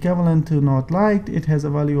is equivalent to not liked, it has a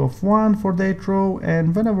value of 1 for that row,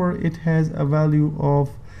 and whenever it has a value of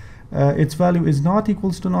its value is not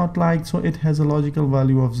equals to not liked, so it has a logical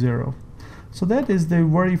value of 0. So that is the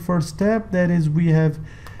very first step. That is, we have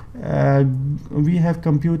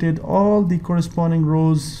computed all the corresponding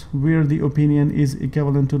rows where the opinion is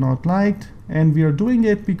equivalent to not liked, and we are doing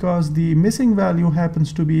it because the missing value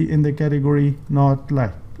happens to be in the category not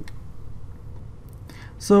liked.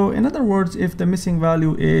 So in other words, if the missing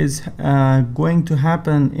value is going to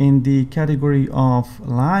happen in the category of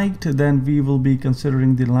liked, then we will be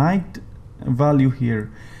considering the liked value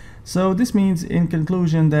here. So this means in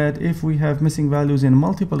conclusion that if we have missing values in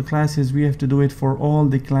multiple classes, we have to do it for all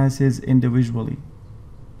the classes individually.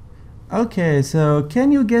 Okay, so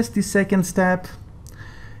can you guess the second step?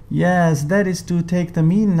 Yes, that is to take the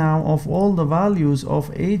mean now of all the values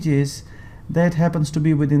of ages that happens to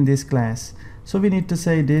be within this class. So we need to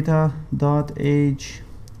say data.age,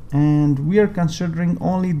 and we are considering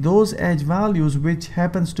only those age values which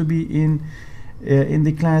happens to be in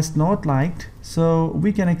the class not liked. So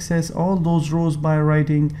we can access all those rows by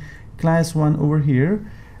writing class 1 over here,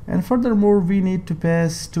 and furthermore we need to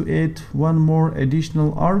pass to it one more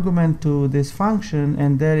additional argument to this function,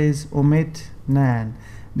 and that is omit nan,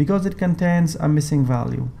 because it contains a missing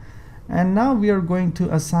value. And now we are going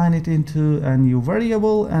to assign it into a new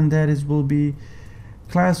variable, and that is will be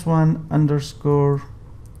class 1 underscore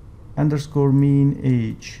mean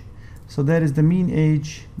age. So that is the mean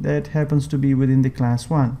age that happens to be within the class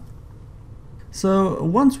 1. So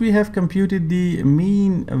once we have computed the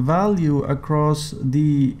mean value across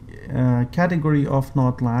the category of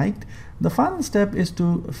not liked, the final step is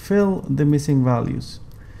to fill the missing values.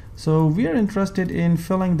 So we are interested in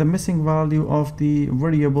filling the missing value of the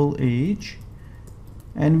variable age,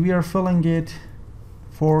 and we are filling it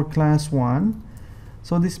for class 1.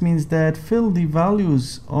 So this means that fill the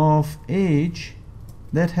values of age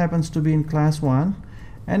that happens to be in class 1,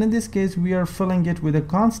 and in this case we are filling it with a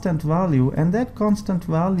constant value, and that constant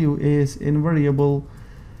value is in variable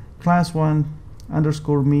class 1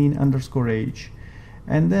 underscore mean underscore age.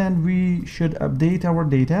 And then we should update our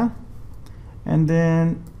data, and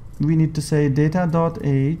then we need to say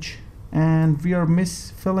data.age, and we are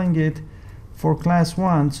misfilling it for class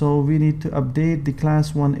 1, so we need to update the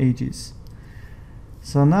class 1 ages.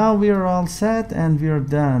 So now we are all set and we are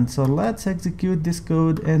done. So let's execute this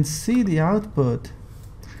code and see the output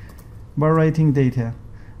by writing data.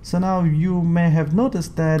 So now you may have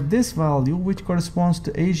noticed that this value, which corresponds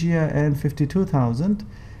to Asia and 52,000,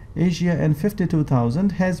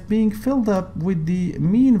 has been filled up with the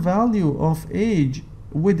mean value of age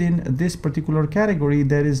within this particular category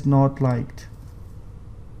that is not liked.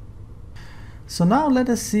 So now let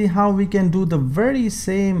us see how we can do the very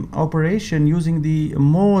same operation using the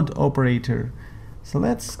mode operator. So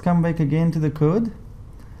let's come back again to the code.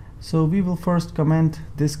 So we will first comment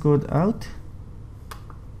this code out.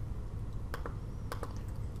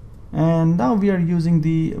 And now we are using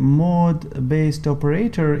the mode based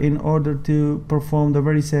operator in order to perform the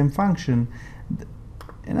very same function.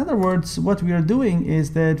 In other words, what we are doing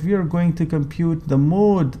is that we are going to compute the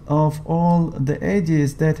mode of all the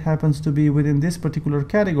edges that happens to be within this particular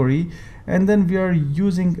category, and then we are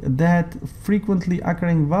using that frequently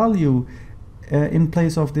occurring value in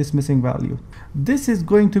place of this missing value. This is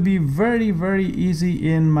going to be very easy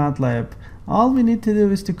in MATLAB. All we need to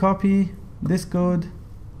do is to copy this code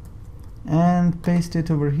and paste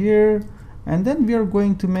it over here, and then we are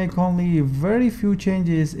going to make only very few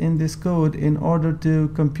changes in this code in order to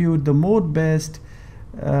compute the mode best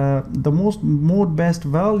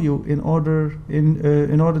value in order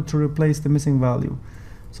to replace the missing value.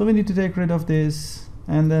 So we need to take rid of this,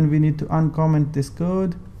 and then we need to uncomment this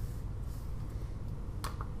code,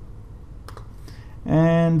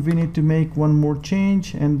 and we need to make one more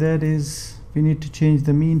change, and that is we need to change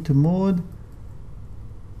the mean to mode.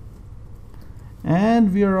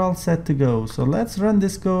 And we are all set to go. So let's run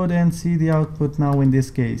this code and see the output now in this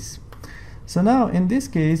case. So now in this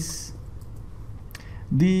case,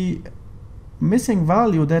 the missing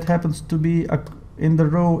value that happens to be in the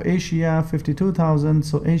row Asia 52,000,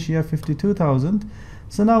 so Asia 52,000.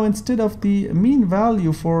 So now instead of the mean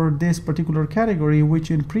value for this particular category, which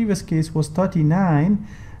in previous case was 39,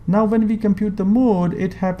 now when we compute the mode,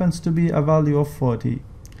 it happens to be a value of 40.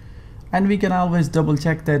 And we can always double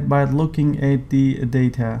check that by looking at the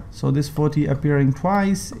data. So this 40 appearing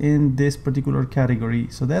twice in this particular category.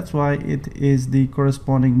 So that's why it is the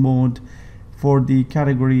corresponding mode for the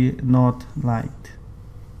category not liked.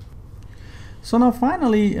 So now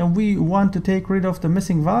finally we want to take rid of the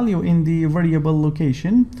missing value in the variable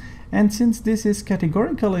location. And since this is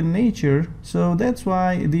categorical in nature, so that's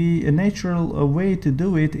why the natural way to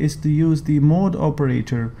do it is to use the mode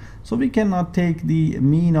operator. So we cannot take the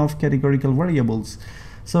mean of categorical variables.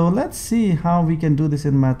 So let's see how we can do this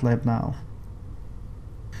in MATLAB now.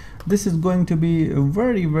 This is going to be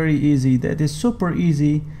very easy. That is super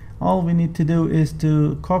easy. All we need to do is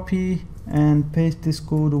to copy and paste this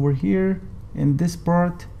code over here in this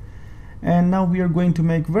part. And now we are going to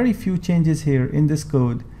make very few changes here in this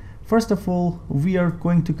code. First of all, we are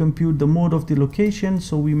going to compute the mode of the location,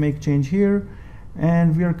 so we make change here,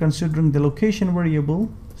 and we are considering the location variable,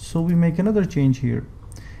 so we make another change here.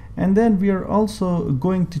 And then we are also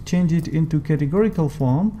going to change it into categorical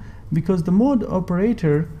form, because the mode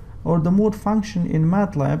operator or the mode function in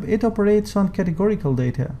MATLAB, it operates on categorical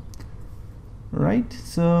data, right?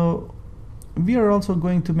 So we are also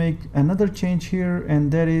going to make another change here,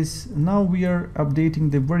 and that is now we are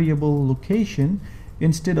updating the variable location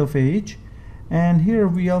instead of age, and here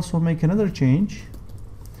we also make another change,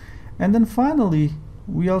 and then finally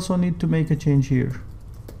we also need to make a change here.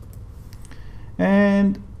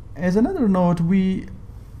 And as another note, we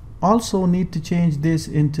also need to change this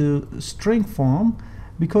into string form,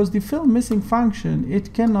 because the fill missing function,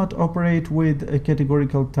 it cannot operate with a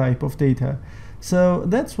categorical type of data. So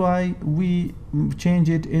that's why we change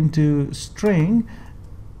it into string,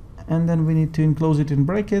 and then we need to enclose it in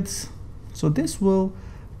brackets. So this will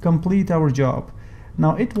complete our job.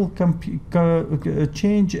 Now it will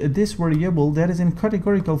change this variable that is in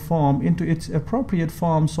categorical form into its appropriate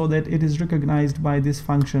form so that it is recognized by this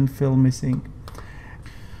function fill missing.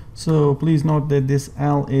 So please note that this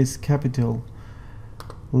L is capital.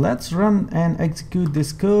 Let's run and execute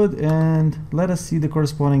this code and let us see the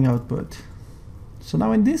corresponding output. So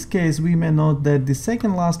now in this case we may note that the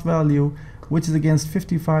second last value, which is against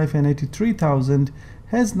 55 and 83,000,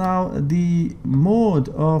 has now the mode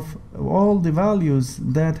of all the values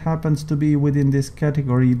that happens to be within this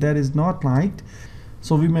category that is not liked.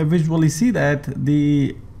 So we may visually see that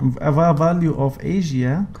the value of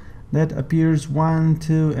Asia that appears 1,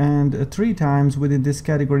 2, and 3 times within this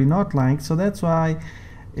category not liked. So that's why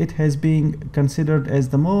it has been considered as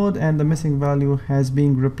the mode, and the missing value has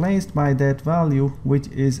been replaced by that value, which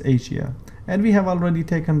is Asia. And we have already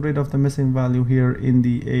taken rid of the missing value here in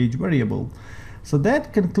the age variable. So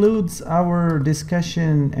that concludes our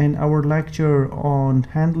discussion and our lecture on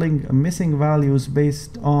handling missing values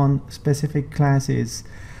based on specific classes.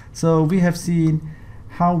 So we have seen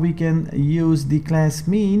how we can use the class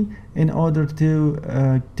mean in order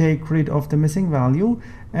to take rid of the missing value,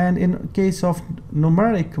 and in case of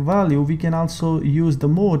numeric value we can also use the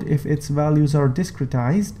mode if its values are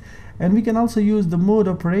discretized, and we can also use the mode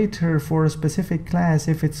operator for a specific class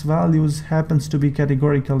if its values happens to be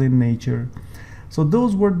categorical in nature. So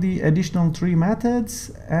those were the additional 3 methods,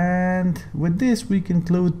 and with this we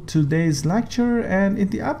conclude today's lecture, and in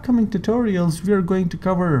the upcoming tutorials we are going to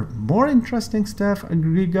cover more interesting stuff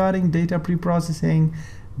regarding data preprocessing.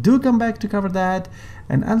 Do come back to cover that,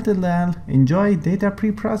 and until then, enjoy data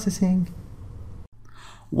preprocessing.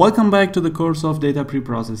 Welcome back to the course of data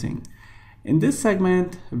preprocessing. In this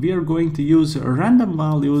segment we are going to use random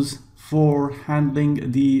values for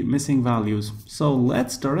handling the missing values. So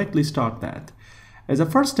let's directly start that. As a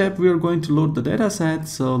first step, we are going to load the data set,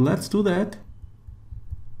 so let's do that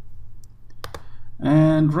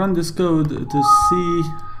and run this code to see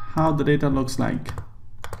how the data looks like.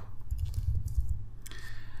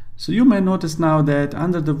 So you may notice now that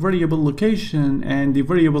under the variable location and the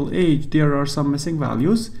variable age there are some missing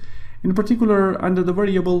values. In particular, under the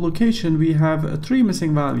variable location we have 3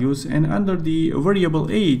 missing values, and under the variable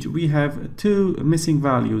age we have 2 missing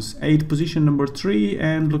values, position number 3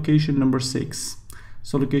 and location number 6.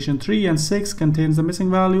 So location 3 and 6 contains the missing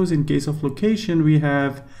values. In case of location, we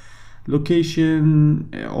have location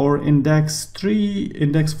or index 3,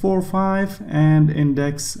 index 4, 5, and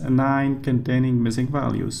index 9 containing missing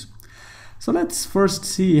values. So let's first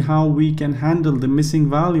see how we can handle the missing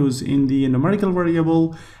values in the numerical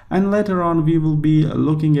variable, and later on we will be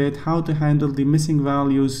looking at how to handle the missing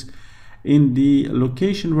values in the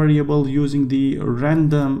location variable using the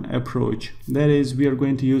random approach. That is, we are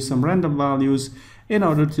going to use some random values in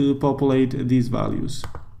order to populate these values.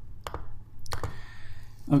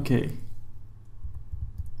 Okay,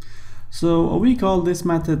 so we call this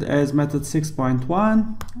method as method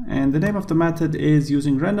 6.1, and the name of the method is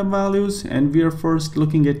using random values, and we are first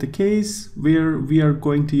looking at the case where we are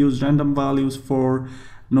going to use random values for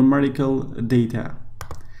numerical data.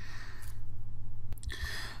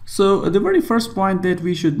 So the very first point that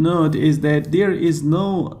we should note is that there is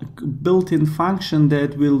no built-in function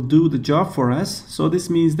that will do the job for us. So this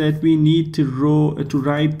means that we need to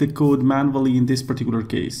write the code manually in this particular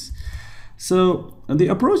case. So the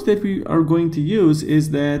approach that we are going to use is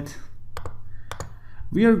that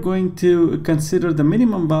we are going to consider the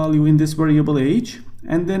minimum value in this variable age,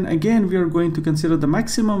 and then again we are going to consider the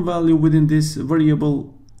maximum value within this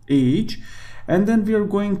variable age. And then we are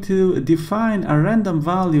going to define a random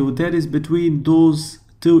value that is between those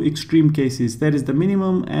 2 extreme cases, that is the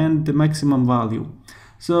minimum and the maximum value.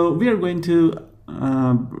 So we are going to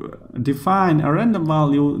define a random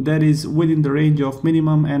value that is within the range of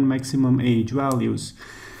minimum and maximum age values.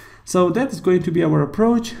 So that is going to be our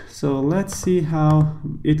approach. So let's see how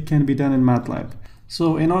it can be done in MATLAB.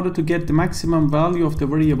 So in order to get the maximum value of the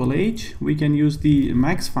variable age, we can use the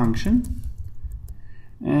max function.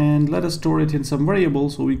 And let us store it in some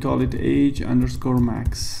variable, so we call it age underscore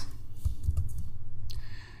max.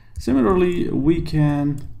 Similarly, we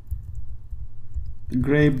can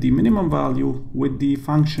grab the minimum value with the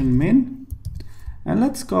function min, and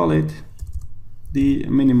let's call it the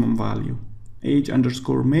minimum value. Age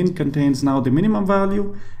underscore min contains now the minimum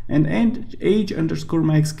value, and age underscore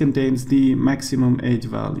max contains the maximum age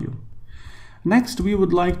value. Next, we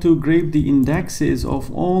would like to grab the indexes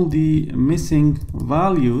of all the missing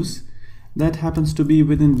values that happens to be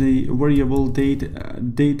within the variable data.age.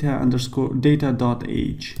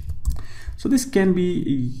 So this can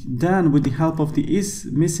be done with the help of the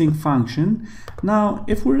isMissing function. Now,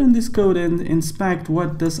 if we run this code and inspect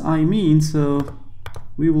what does I mean, so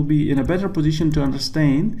we will be in a better position to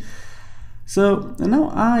understand. So now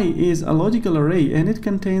I is a logical array, and it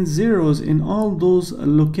contains zeros in all those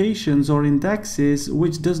locations or indexes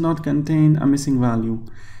which does not contain a missing value,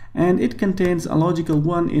 and it contains a logical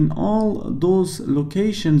 1 in all those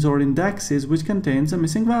locations or indexes which contains a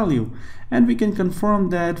missing value. And we can confirm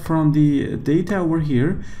that from the data over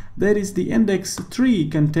here. That is, the index 3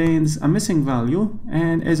 contains a missing value,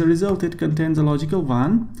 and as a result it contains a logical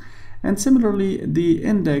 1. And similarly, the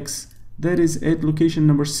index that is at location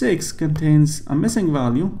number 6 contains a missing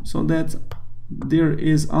value, so that there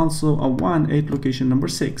is also a 1 at location number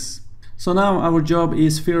 6. So now our job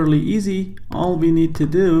is fairly easy. All we need to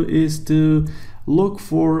do is to look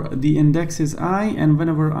for the indexes I, and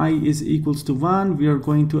whenever I is equals to 1, we are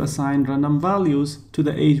going to assign random values to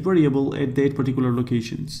the age variable at that particular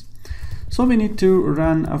locations. So we need to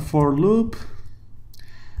run a for loop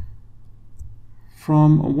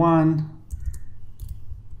from 1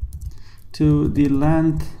 to the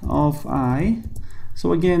length of I.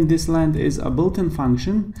 So again, this length is a built-in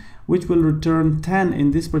function which will return 10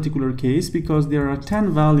 in this particular case because there are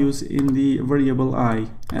 10 values in the variable I,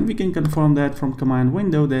 and we can confirm that from command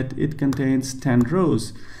window that it contains 10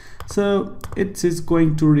 rows. So it is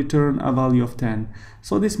going to return a value of 10.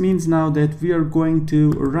 So this means now that we are going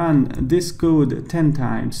to run this code 10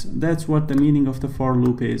 times. That's what the meaning of the for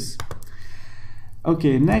loop is.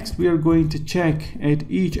 Okay, next we are going to check at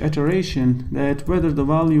each iteration that whether the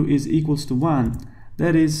value is equals to 1.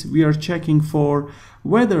 That is, we are checking for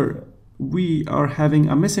whether we are having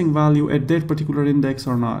a missing value at that particular index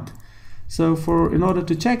or not. So in order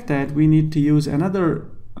to check that, we need to use another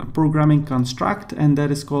programming construct, and that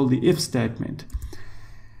is called the if statement.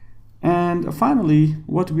 And finally,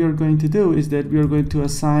 what we are going to do is that we are going to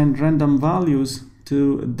assign random values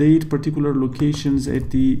to date particular locations at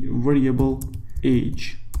the variable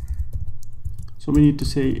age. So we need to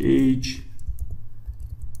say age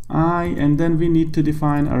I, and then we need to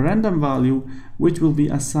define a random value which will be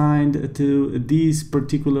assigned to these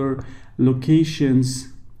particular locations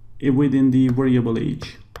within the variable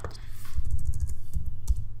age.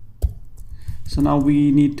 So now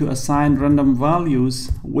we need to assign random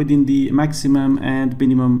values within the maximum and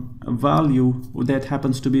minimum value that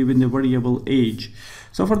happens to be within the variable age.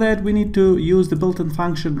 So for that we need to use the built-in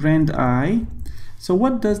function rand_i. So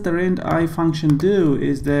what does the rand_i function do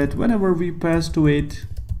is that whenever we pass to it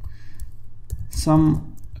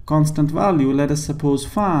some constant value, let us suppose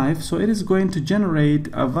 5, so it is going to generate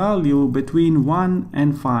a value between 1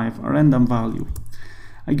 and 5, a random value.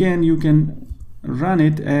 Again, you can run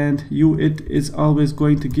it and it is always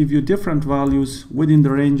going to give you different values within the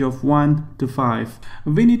range of 1 to 5.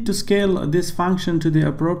 We need to scale this function to the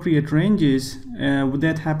appropriate ranges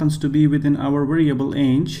that happens to be within our variable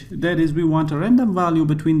age. That is, we want a random value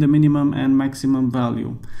between the minimum and maximum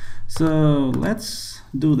value. So let's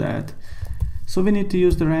do that. So we need to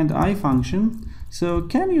use the rand_i function. So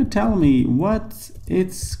can you tell me what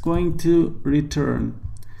it's going to return?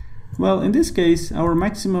 Well, in this case, our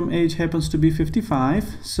maximum age happens to be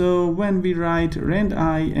 55. So when we write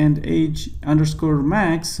rand_i and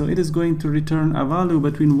age_max, so it is going to return a value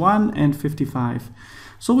between 1 and 55.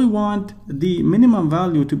 So we want the minimum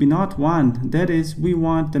value to be not 1. That is, we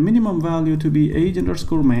want the minimum value to be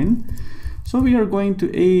age_min. So we are going to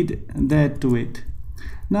add that to it.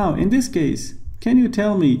 Now, in this case, can you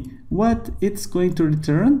tell me what it's going to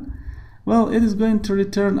return? Well, it is going to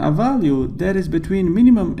return a value that is between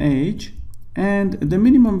minimum age and the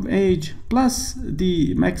minimum age plus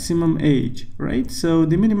the maximum age, right? So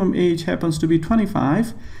the minimum age happens to be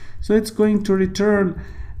 25. So it's going to return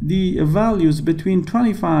the values between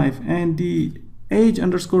 25 and the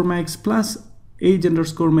age_max plus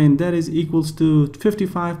age_min, that is equals to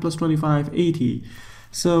 55 plus 25, 80.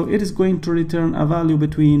 So it is going to return a value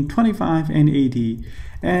between 25 and 80,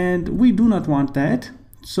 and we do not want that.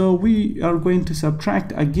 So we are going to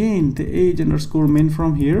subtract again the age_min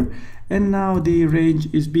from here, and now the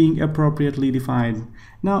range is being appropriately defined.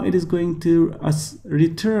 Now it is going to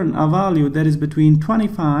return a value that is between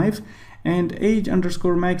 25 and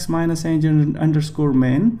age_max minus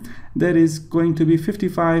age_min, that is going to be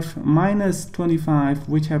 55 minus 25,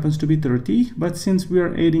 which happens to be 30. But since we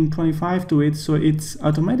are adding 25 to it, so it's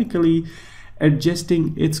automatically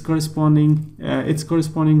adjusting its corresponding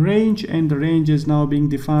range, and the range is now being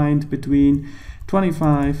defined between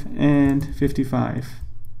 25 and 55,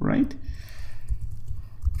 right?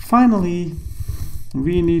 Finally,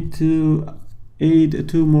 we need to add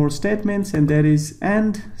two more statements, and that is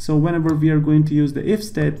AND. So whenever we are going to use the if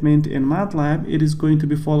statement in MATLAB, it is going to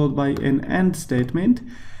be followed by an AND statement.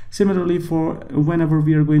 Similarly, for whenever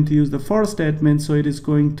we are going to use the for statement, so it is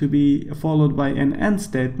going to be followed by an AND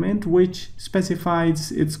statement which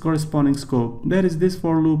specifies its corresponding scope. That is, this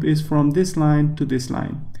for loop is from this line to this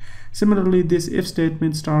line. Similarly, this if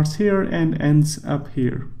statement starts here and ends up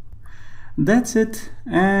here. That's it,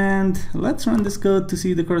 and let's run this code to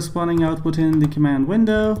see the corresponding output in the command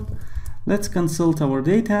window. Let's consult our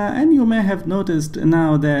data, and you may have noticed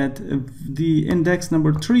now that the index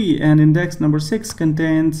number 3 and index number 6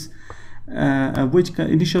 contains which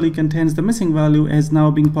initially contains the missing value, has now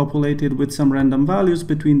been populated with some random values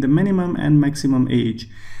between the minimum and maximum age.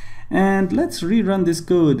 And let's rerun this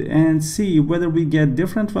code and see whether we get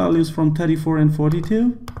different values from 34 and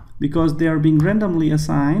 42, because they are being randomly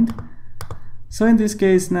assigned. So in this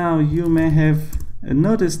case, now you may have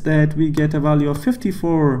noticed that we get a value of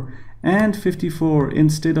 54 and 54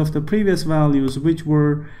 instead of the previous values, which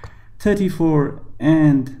were 34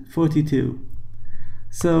 and 42.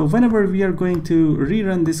 So whenever we are going to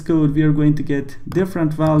rerun this code, we are going to get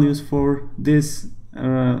different values for this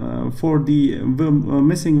for the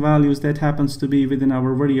missing values that happens to be within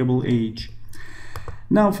our variable age.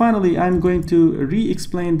 Now finally, I'm going to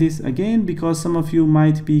re-explain this again because some of you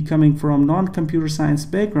might be coming from non-computer science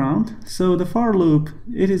background. So the for loop,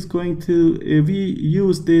 it is going to, we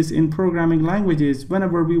use this in programming languages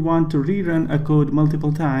whenever we want to rerun a code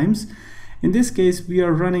multiple times. In this case, we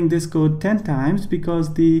are running this code 10 times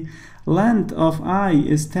because the length of I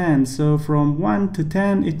is 10. So from 1 to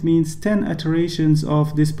 10, it means 10 iterations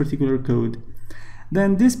of this particular code.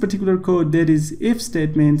 Then this particular code, that is if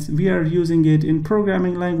statements, we are using it in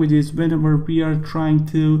programming languages whenever we are trying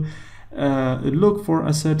to look for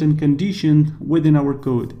a certain condition within our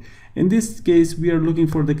code. In this case, we are looking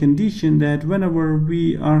for the condition that whenever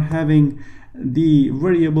we are having the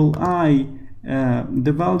variable I,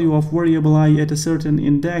 the value of variable I at a certain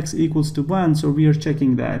index equals to 1, so we are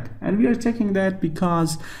checking that. And we are checking that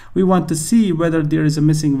because we want to see whether there is a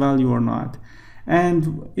missing value or not.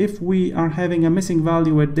 And if we are having a missing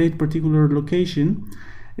value at that particular location,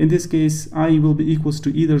 in this case I will be equals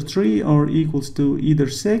to either 3 or equals to either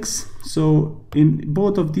 6. So in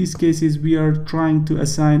both of these cases, we are trying to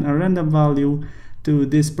assign a random value to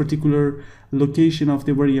this particular location of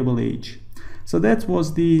the variable age. So that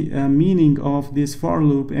was the meaning of this for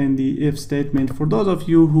loop and the if statement for those of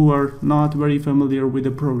you who are not very familiar with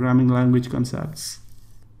the programming language concepts.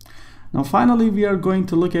 Now finally, we are going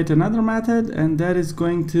to look at another method, and that is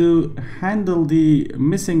going to handle the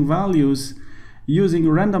missing values using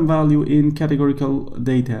random value in categorical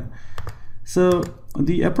data. So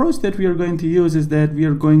the approach that we are going to use is that we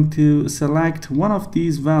are going to select one of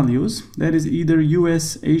these values, that is either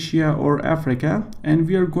US, Asia, or Africa, and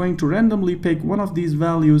we are going to randomly pick one of these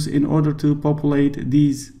values in order to populate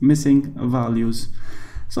these missing values.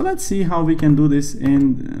 So let's see how we can do this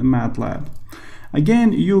in MATLAB.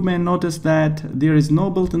 Again, you may notice that there is no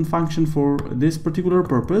built-in function for this particular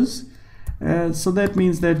purpose. So that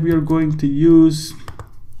means that we are going to use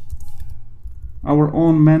our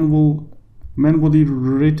own manually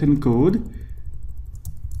written code.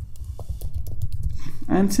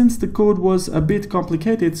 And since the code was a bit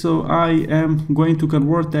complicated, so I am going to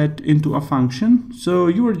convert that into a function. So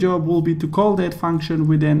your job will be to call that function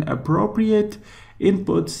with an appropriate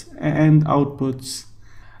inputs and outputs.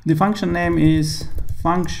 The function name is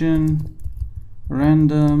function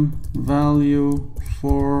random value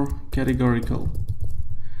for categorical,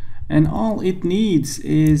 and all it needs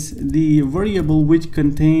is the variable which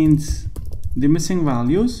contains the missing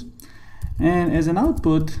values, and as an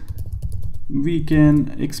output we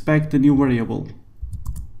can expect the new variable.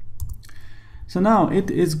 So now it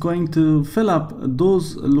is going to fill up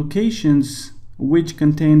those locations which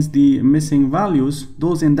contains the missing values,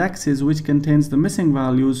 those indexes which contains the missing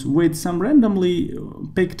values, with some randomly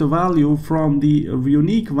picked value from the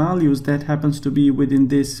unique values that happens to be within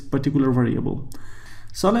this particular variable.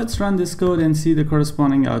 So let's run this code and see the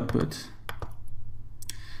corresponding output.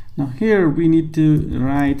 Now here we need to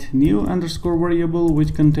write new underscore variable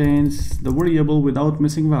which contains the variable without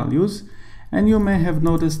missing values, and you may have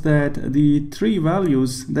noticed that the 3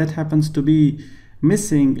 values that happens to be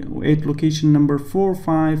missing at location number 4,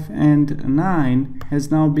 5, and 9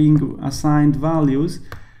 has now been assigned values.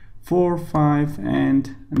 4, 5,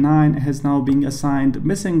 and 9 has now been assigned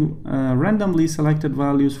missing randomly selected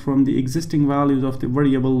values from the existing values of the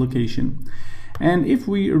variable location. And if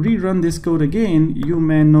we rerun this code again, you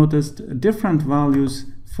may notice different values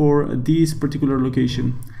for these particular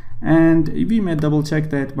location. And we may double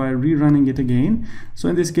check that by rerunning it again. So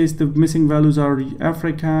in this case, the missing values are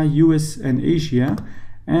Africa, US, and Asia.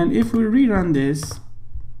 And if we rerun this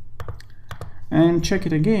and check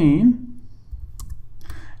it again,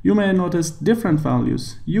 you may notice different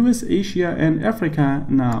values: US, Asia, and Africa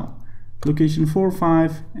now. Location 4,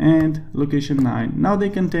 5, and location 9. Now they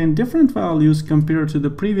contain different values compared to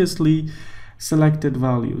the previously selected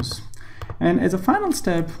values. And as a final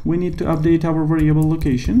step, we need to update our variable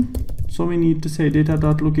location. So we need to say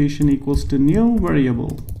data.location equals to new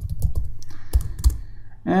variable.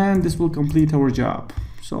 And this will complete our job.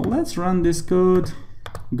 So let's run this code,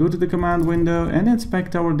 go to the command window and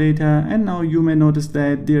inspect our data. And now you may notice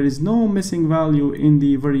that there is no missing value in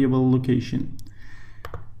the variable location.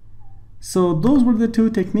 So those were the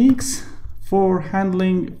 2 techniques for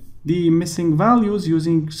handling the missing values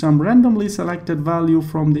using some randomly selected value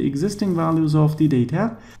from the existing values of the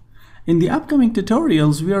data. In the upcoming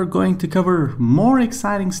tutorials, we are going to cover more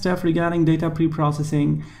exciting stuff regarding data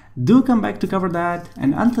preprocessing. Do come back to cover that,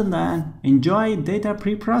 and until then, enjoy data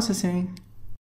preprocessing.